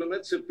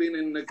diplomats have been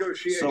in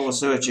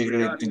negotiations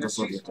regarding a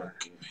ceasefire,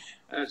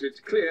 as it's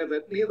clear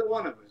that neither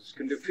one of us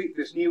can defeat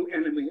this new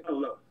enemy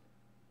alone.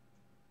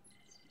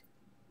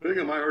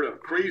 Bingham, I heard a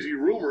crazy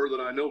rumor that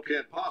I know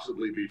can't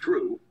possibly be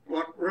true.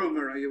 What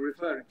rumor are you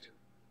referring to?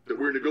 That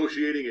we're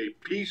negotiating a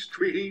peace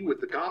treaty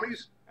with the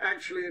commies?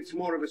 Actually, it's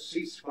more of a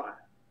ceasefire.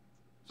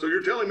 So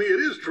you're telling me it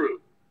is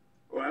true?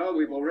 Well,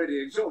 we've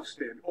already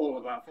exhausted all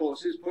of our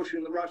forces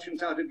pushing the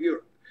Russians out of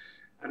Europe.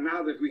 And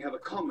now that we have a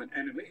common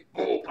enemy...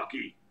 Oh,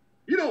 Pucky.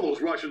 You know those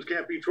Russians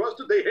can't be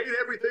trusted. They hate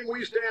everything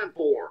we stand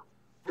for.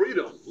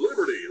 Freedom,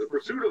 liberty, the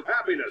pursuit of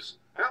happiness,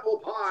 apple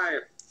pie.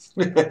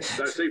 Did I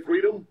say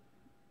freedom?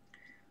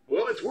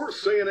 Well, it's worth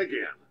saying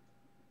again.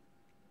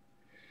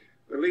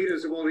 The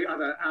leaders of all the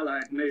other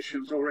allied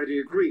nations already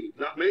agreed.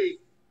 Not me.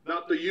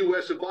 Not the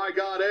U.S. of by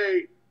God,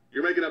 eh?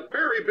 You're making a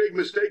very big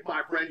mistake,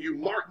 my friend. You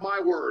mark my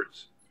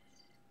words.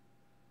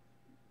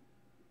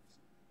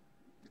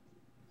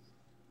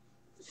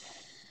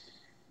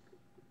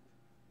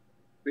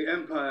 The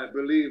Empire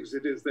believes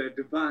it is their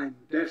divine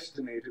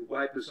destiny to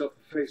wipe us off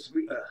the face of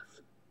the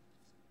earth.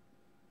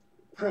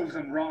 Prove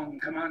them wrong,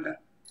 Commander.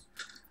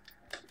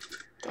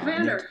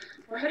 Commander,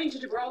 we're heading to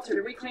Gibraltar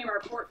to reclaim our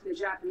port from the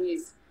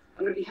Japanese.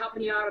 I'm going to be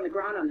helping you out on the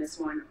ground on this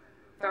one.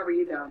 If I were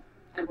you, though,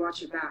 I'd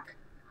watch your back.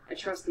 I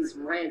trust these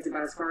Reds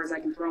about as far as I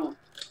can throw them.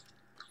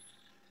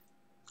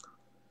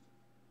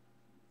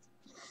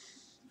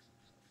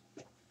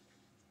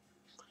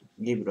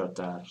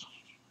 Gibraltár.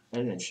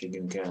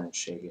 Ellenségünk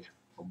ellensége.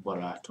 A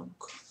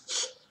barátunk.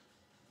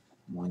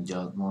 Mondja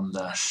a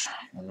mondás.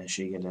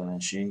 Ellenséged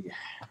ellensége.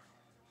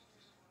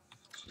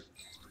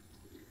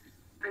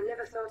 I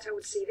never thought I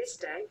would see this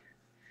day.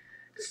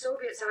 The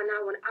Soviets are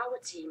now on our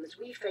team as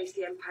we face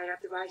the Empire of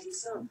the Rising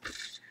Sun.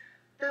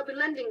 They'll be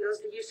lending us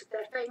the use of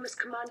their famous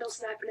commando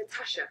sniper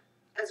Natasha,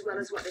 as well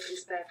as what they can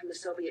spare from the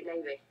Soviet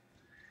Navy.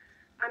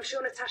 I'm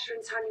sure Natasha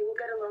and Tánya will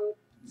get along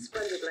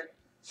splendidly.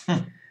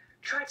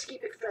 Try to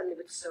keep it friendly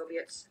with the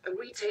Soviets and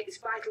retake this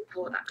vital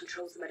port that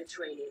controls the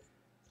Mediterranean.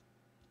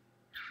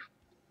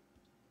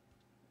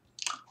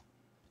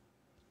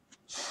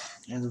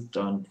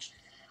 Ezután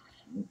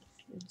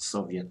egy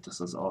szovjet lesz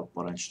az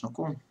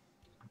alparancsnokom.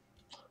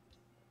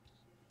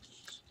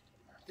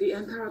 The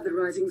Empire of the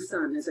Rising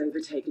Sun has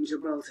overtaken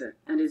Gibraltar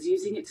and is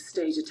using it to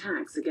stage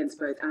attacks against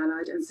both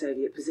Allied and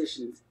Soviet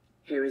positions.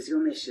 Here is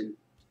your mission.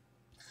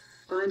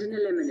 Find and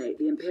eliminate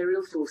the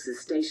Imperial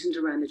forces stationed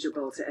around the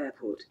Gibraltar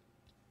airport.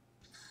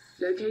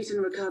 Locate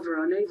and recover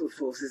our naval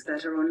forces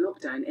that are on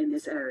lockdown in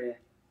this area.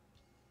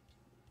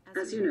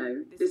 As you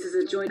know, this is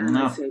a joint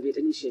Allied-Soviet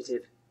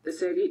initiative. The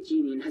Soviet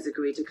Union has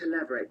agreed to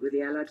collaborate with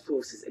the Allied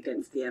forces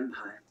against the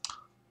Empire.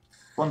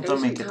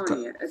 Agent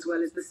Tánya, as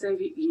well as the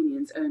Soviet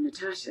Union's own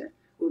Natasha,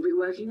 will be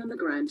working on the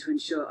ground to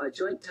ensure our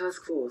joint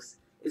task force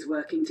is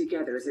working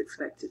together as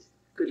expected.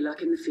 Good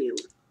luck in the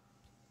field.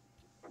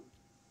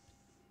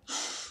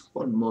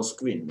 Van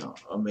Moszkvinna,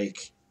 amelyik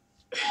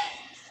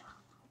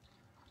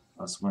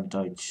azt mondta,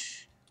 hogy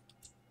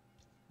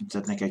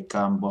egy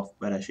kámba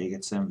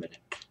vereséget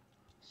szenvedett.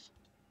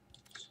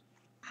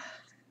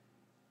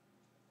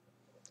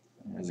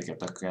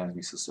 Ezeket akár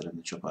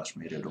visszaszeretni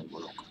csapásmérő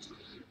rombolokat.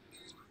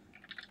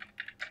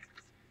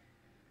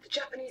 The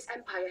Japanese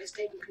Empire has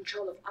taken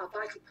control of our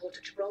vital port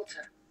of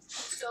Gibraltar.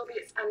 The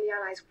Soviets and the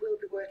Allies will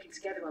be working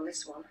together on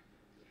this one.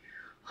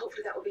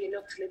 Hopefully that will be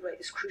enough to liberate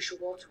this crucial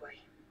waterway.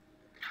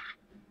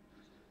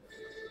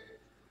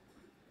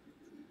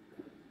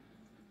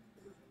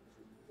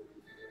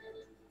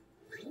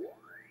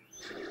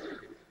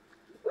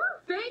 Woo,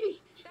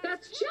 baby!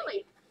 That's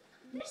chilly!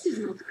 This is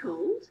not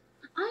cold.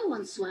 I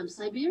once swam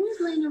Siberia's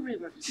Lena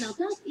River. Now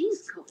that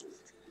is cold.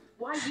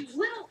 Why, you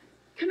little...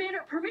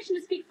 Commander, permission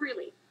to speak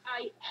freely.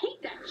 I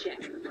hate that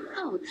chick.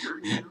 Oh,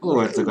 Tánya.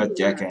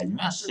 Oltogatják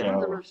egymást. From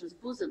the Russians'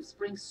 bosoms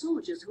bring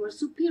soldiers who are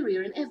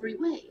superior in every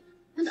way.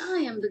 And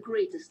I am the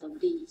greatest of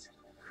these.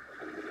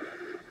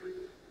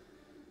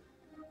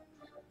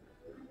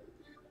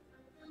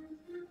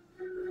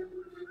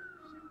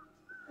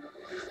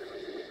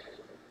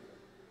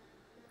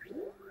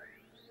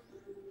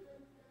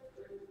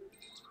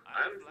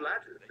 I'm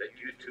flattered that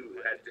you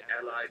two had to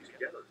ally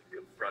together to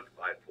confront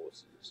my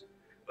forces.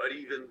 But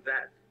even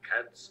that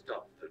can't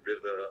stop the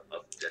river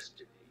of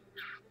destiny.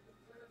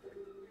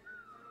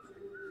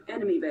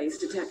 Enemy base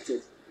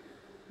detected.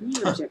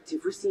 New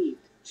objective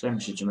received.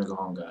 Semmisítse meg a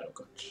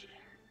hangárokat.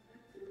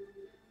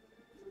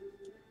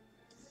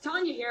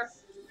 Tánya here.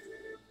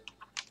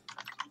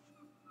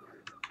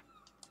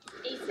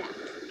 ASAP.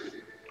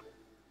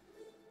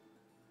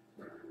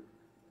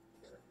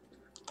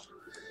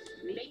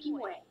 Making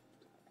way.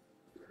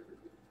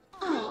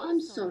 Oh, I'm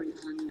sorry,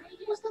 Tánya.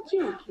 Was that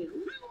your kill?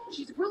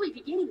 She's really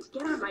beginning to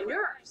get on my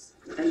nerves.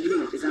 A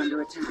unit is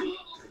under attack.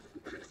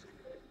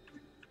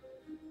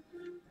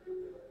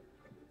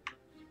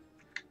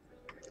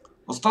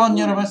 Azt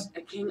annyira vesz...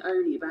 A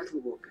King-only battle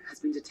walker has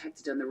been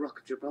detected on the Rock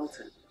of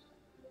Gibraltar.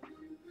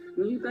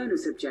 New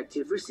bonus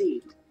objective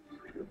received.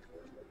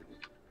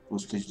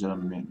 Pusztítsd el a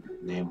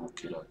Nemo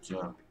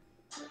kiratja.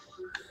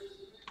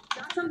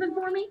 Got something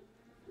for me?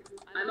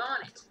 I'm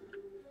on it.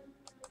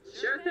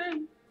 Sure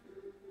thing.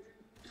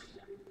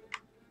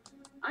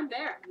 I'm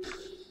there.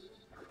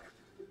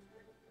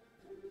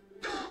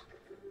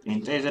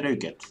 Intézed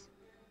őket.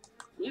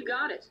 You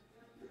got it.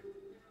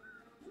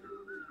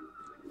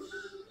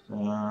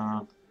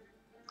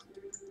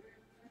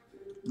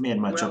 Miért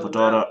már csapat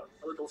arra?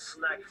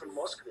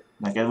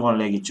 Neked van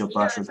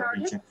légicsapásod,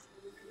 nincsen.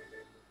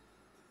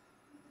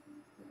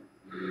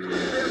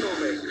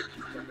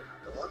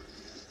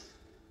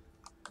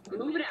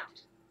 Move it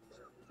out.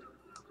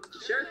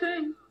 Sure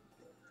thing.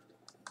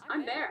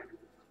 I'm there.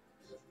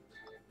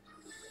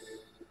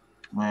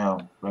 Na jó,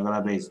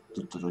 legalább így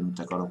tudtad, hogy mit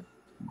akarok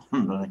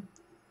mondani.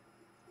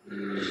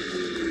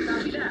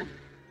 Copy that.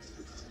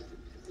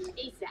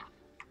 ASAP.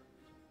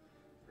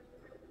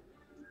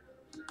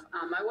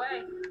 On my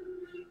way.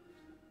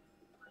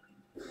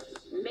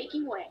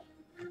 Making way.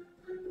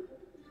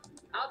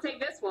 I'll take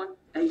this one.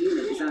 A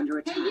unit is under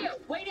attack. Hey, you!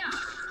 Wait up!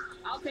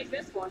 I'll take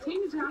this one. Hey,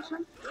 Natasha.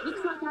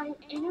 Looks like I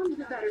am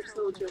the better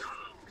soldier.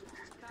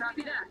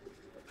 Copy that.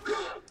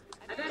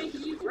 I bet he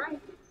can use right.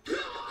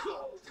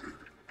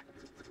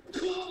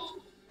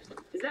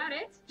 Is that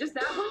it? Just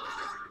that one?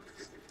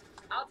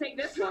 I'll take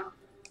this one.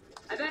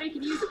 I bet he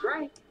can use a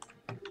break.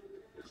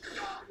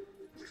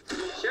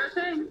 Sure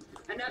thing.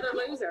 I Another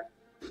loser.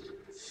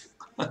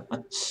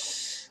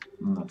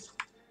 Na.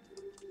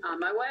 On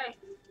my way.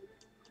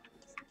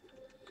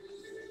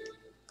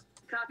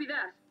 Copy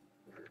that.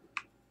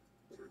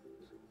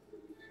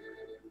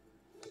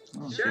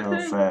 Nem kell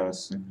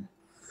felveszünk.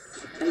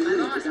 A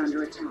unit is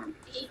under attack.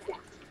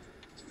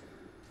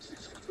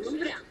 Move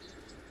it out.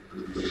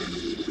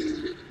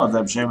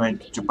 Az sem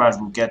egy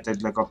csapásból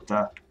kettet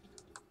lekaptál.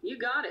 You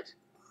got it.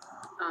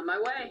 On my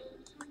way.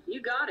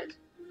 You got it.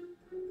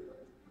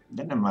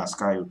 De nem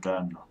mászkálj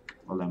utána,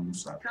 ha nem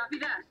muszáj. Copy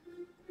that.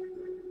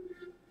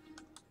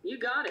 You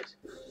got it.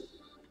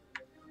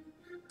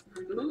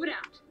 Move it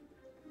out.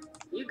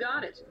 You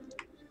got it.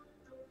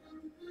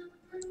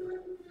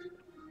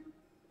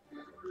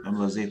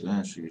 Ebből az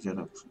éplenséget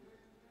gyerek.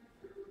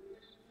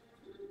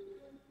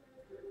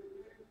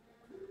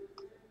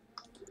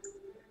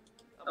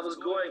 I was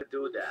going to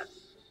do that.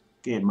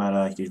 Kérj már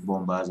rá egy kis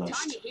bombázást.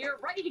 Tánya here,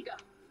 ready to go.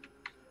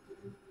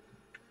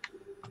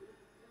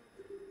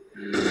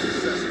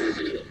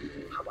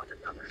 How about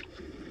another?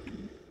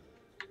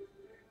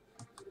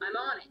 I'm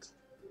on it.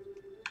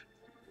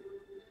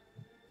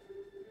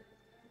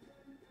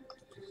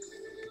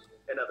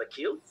 Another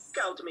kill?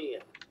 Count me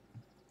in.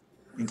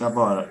 Inkább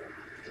arra.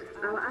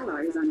 Our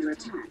ally is under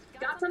attack.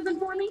 Got something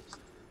for me?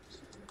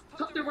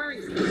 Hope they're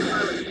wearing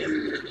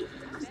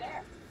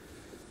There.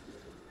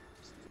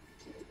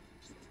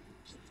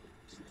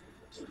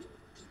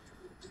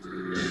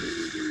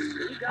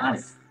 You got Hát,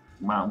 it.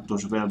 már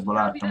utolsó pillanatban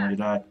láttam, hogy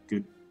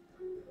rákük.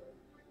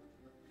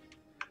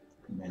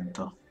 Ment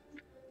a...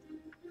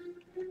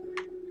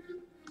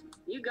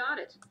 You got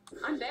it.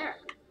 I'm there.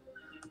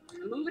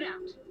 Move it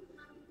out.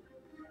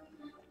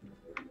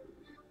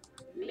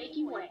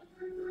 Making way.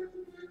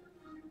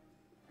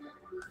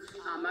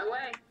 On my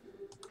way.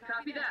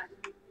 Copy that.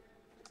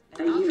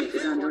 A unit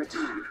is under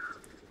attack.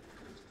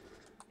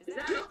 Is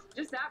that it?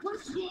 Just that one?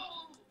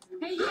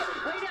 Hey, you!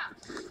 Wait up!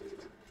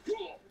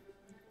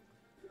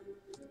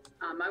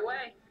 On my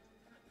way.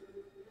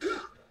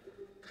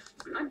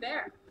 I'm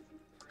there.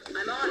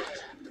 I'm on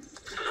it.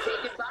 Say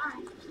goodbye.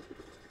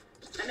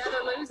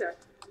 Another loser.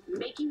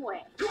 Making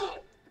way.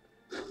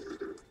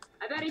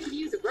 I bet I could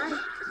use a break.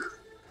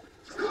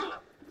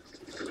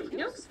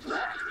 No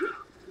sweat.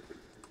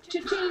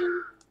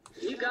 Cha-ching!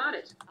 You got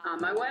it. On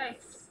my way.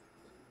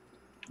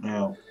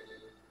 Jó.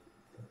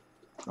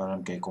 Akkor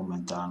nem kell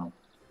kommentálnom.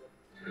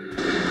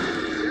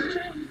 Sure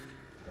thing.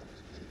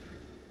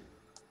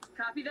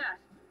 Copy that.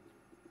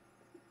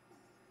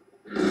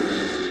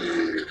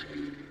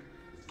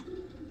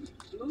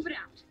 Move it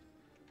out.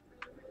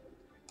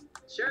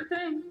 Sure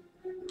thing.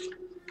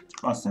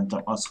 Azt nem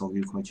tudom, azt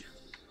fogjuk, hogy...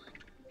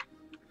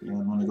 Igen,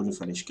 mondjuk oda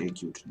fel is kell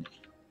jutni.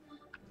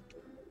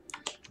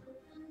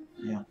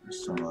 Ja,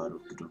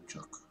 visszavárok, tudom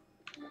csak.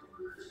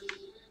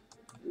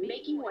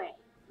 Making way.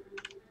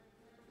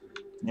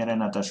 Gyere,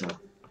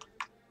 Natasha!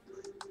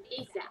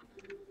 ASAP.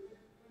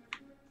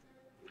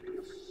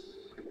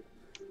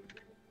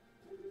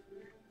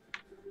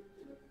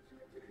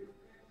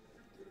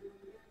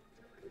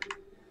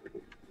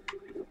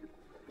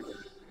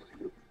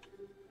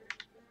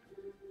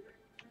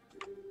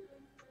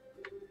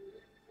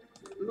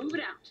 Move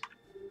it out.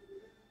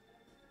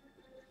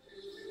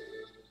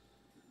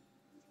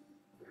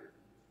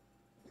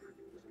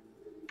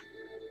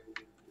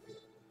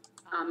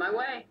 On my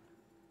way.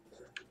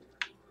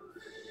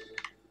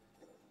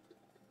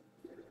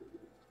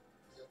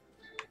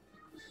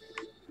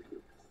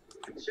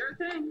 Sure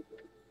thing.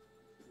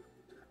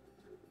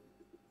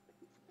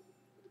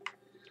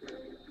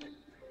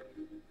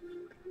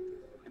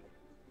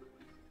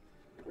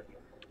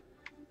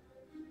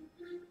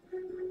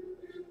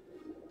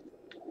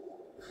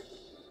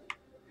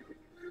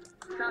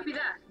 Copy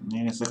that.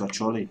 Én leszek a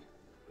csoli.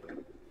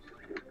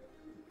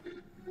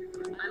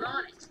 I'm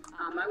on it.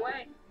 On my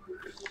way.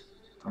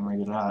 Ha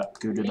meg rá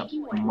küldöd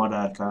a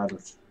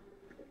madárkádot.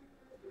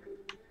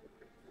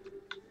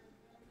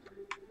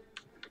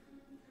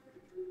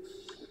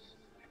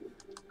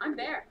 I'm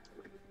there.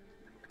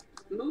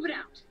 Move it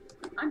out.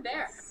 I'm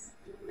there.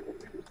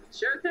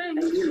 Sure thing.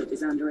 A unit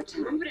is under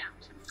attack. Move it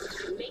out.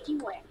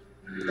 Making way.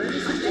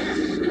 I'm there.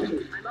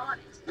 I'm on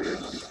it.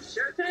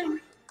 Sure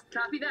thing.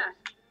 Copy that.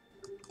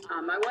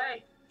 On my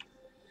way.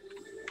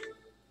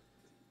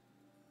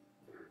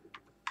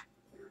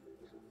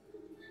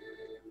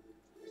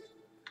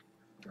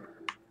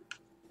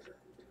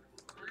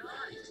 I'm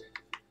on it.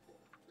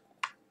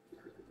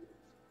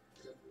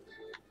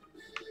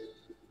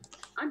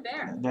 I'm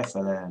there. Ne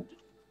feleld.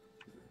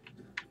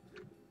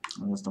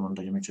 Azt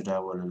mondta, hogy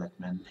micsodával le lehet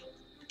menni.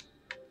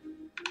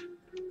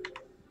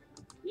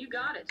 You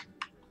got it.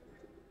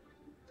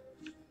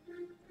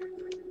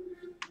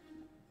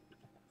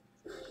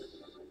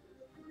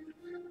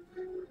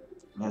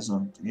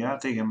 Viszont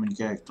játéken mondjuk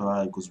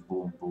eltaláljuk az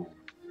bombó.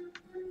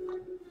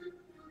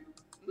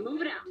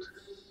 Move it out.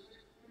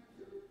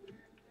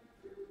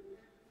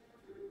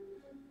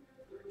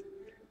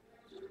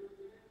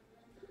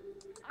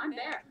 I'm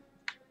there.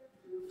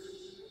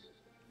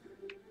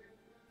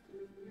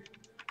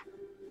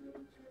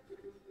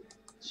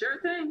 Sure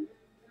thing.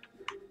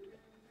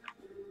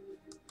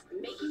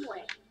 Making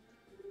way.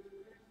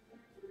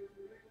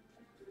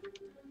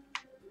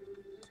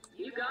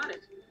 You got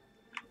it.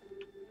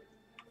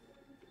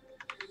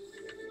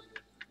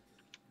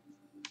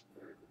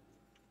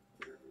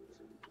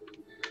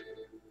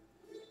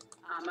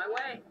 On my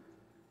way.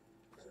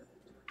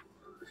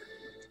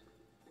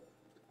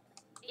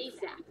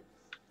 ASAP.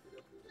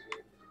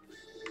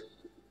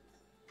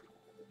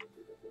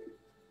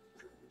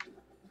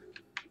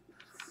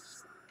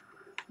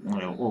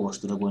 Na jó,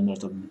 olvastad a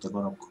gondoltok, mint a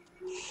garak.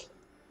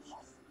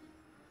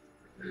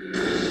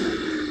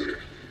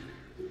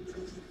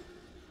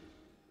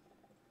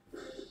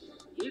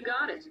 You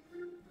got it.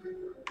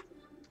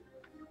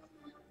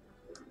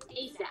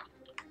 ASAP.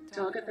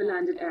 Target the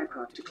landed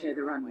aircraft to clear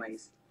the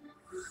runways.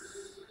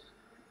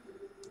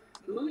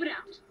 Move it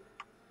out.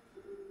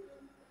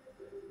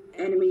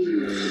 Enemy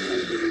units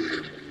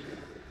detected.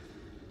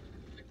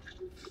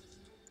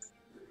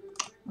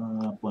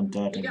 Pont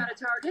You eltűnik. got a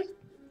target?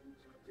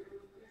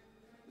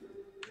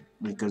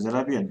 Még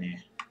közelebb jönni?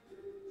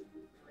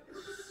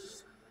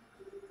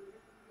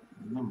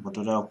 Nem volt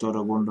a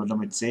reaktorra gondolom,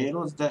 hogy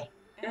céloz, de...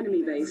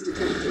 Enemy base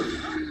detected.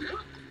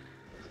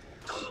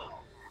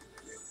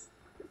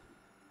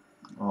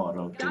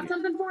 Arra Got tényleg.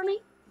 something for me?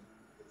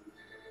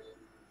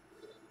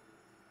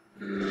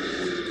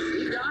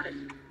 You got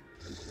it.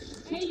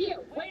 Hey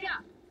you, wait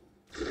up.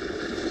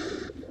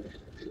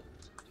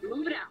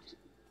 Move it out.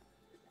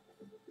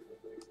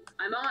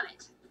 I'm on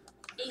it.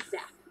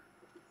 ASAP.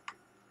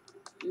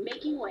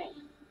 Making way.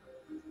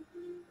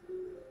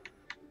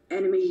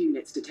 Enemy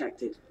units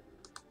detected.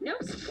 No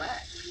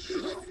sweat.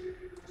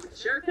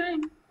 Sure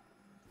thing.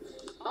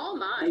 All A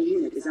mine.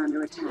 unit is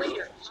under attack.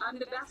 Later, I'm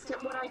the best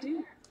at what I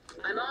do.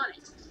 I'm on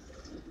it.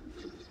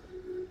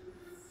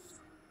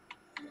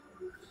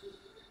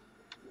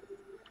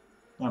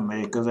 Nem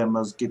megyek közelbe,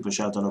 az képes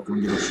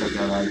átalakulni gyilosság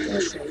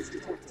elhárítás. Enemy base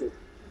detected.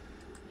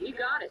 You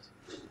got it.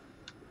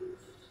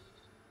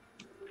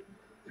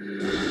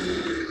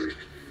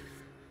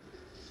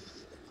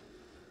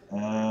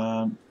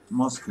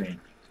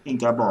 Moszkvén.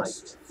 Inkább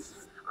azt.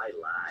 I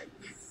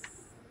like.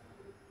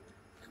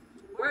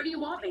 Where do you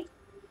want me?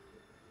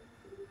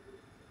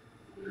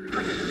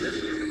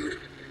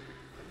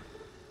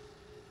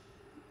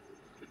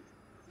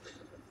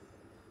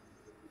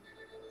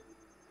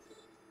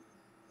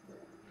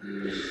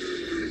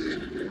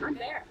 I'm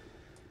there.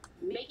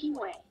 Making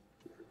way.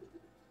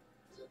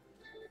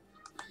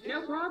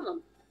 No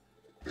problem.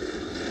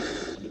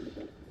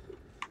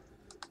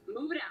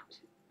 Move it out.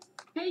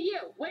 Hey you,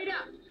 wait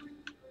up.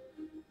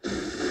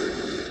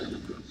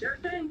 Sure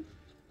thing.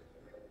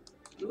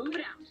 Move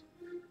it out.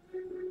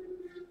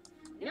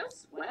 No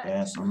sweat.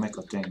 Persze, meg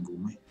a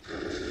tengumi.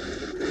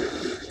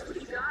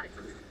 You got it.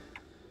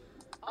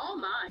 All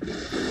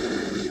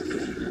mine.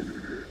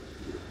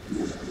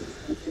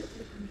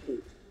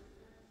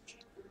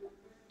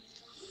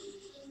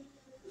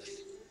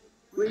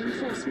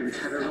 Reinforcements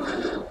have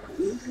arrived.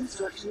 New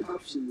construction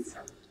options.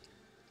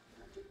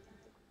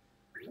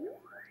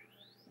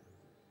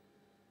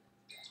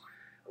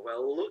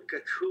 Well, look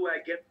at who I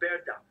get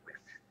paired up with.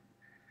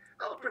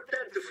 I'll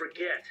pretend to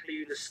forget that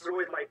you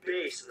destroyed my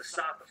base in the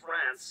south of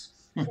France,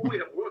 for we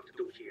have work to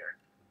do here.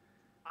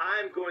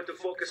 I'm going to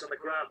focus on the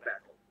ground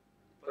battle.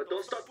 But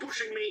don't start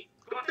pushing me.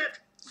 Got it?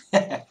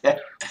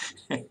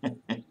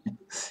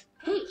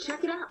 Hey,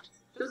 check it out.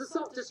 Those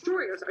assault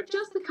destroyers are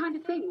just the kind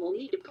of thing we'll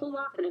need to pull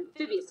off an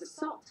amphibious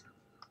assault.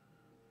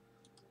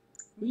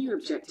 New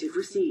objective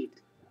received.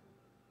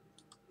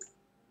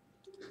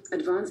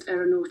 Advanced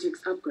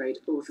aeronautics upgrade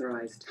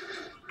authorized.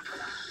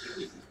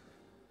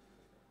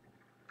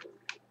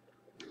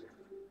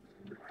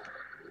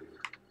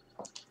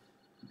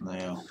 Na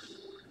jó.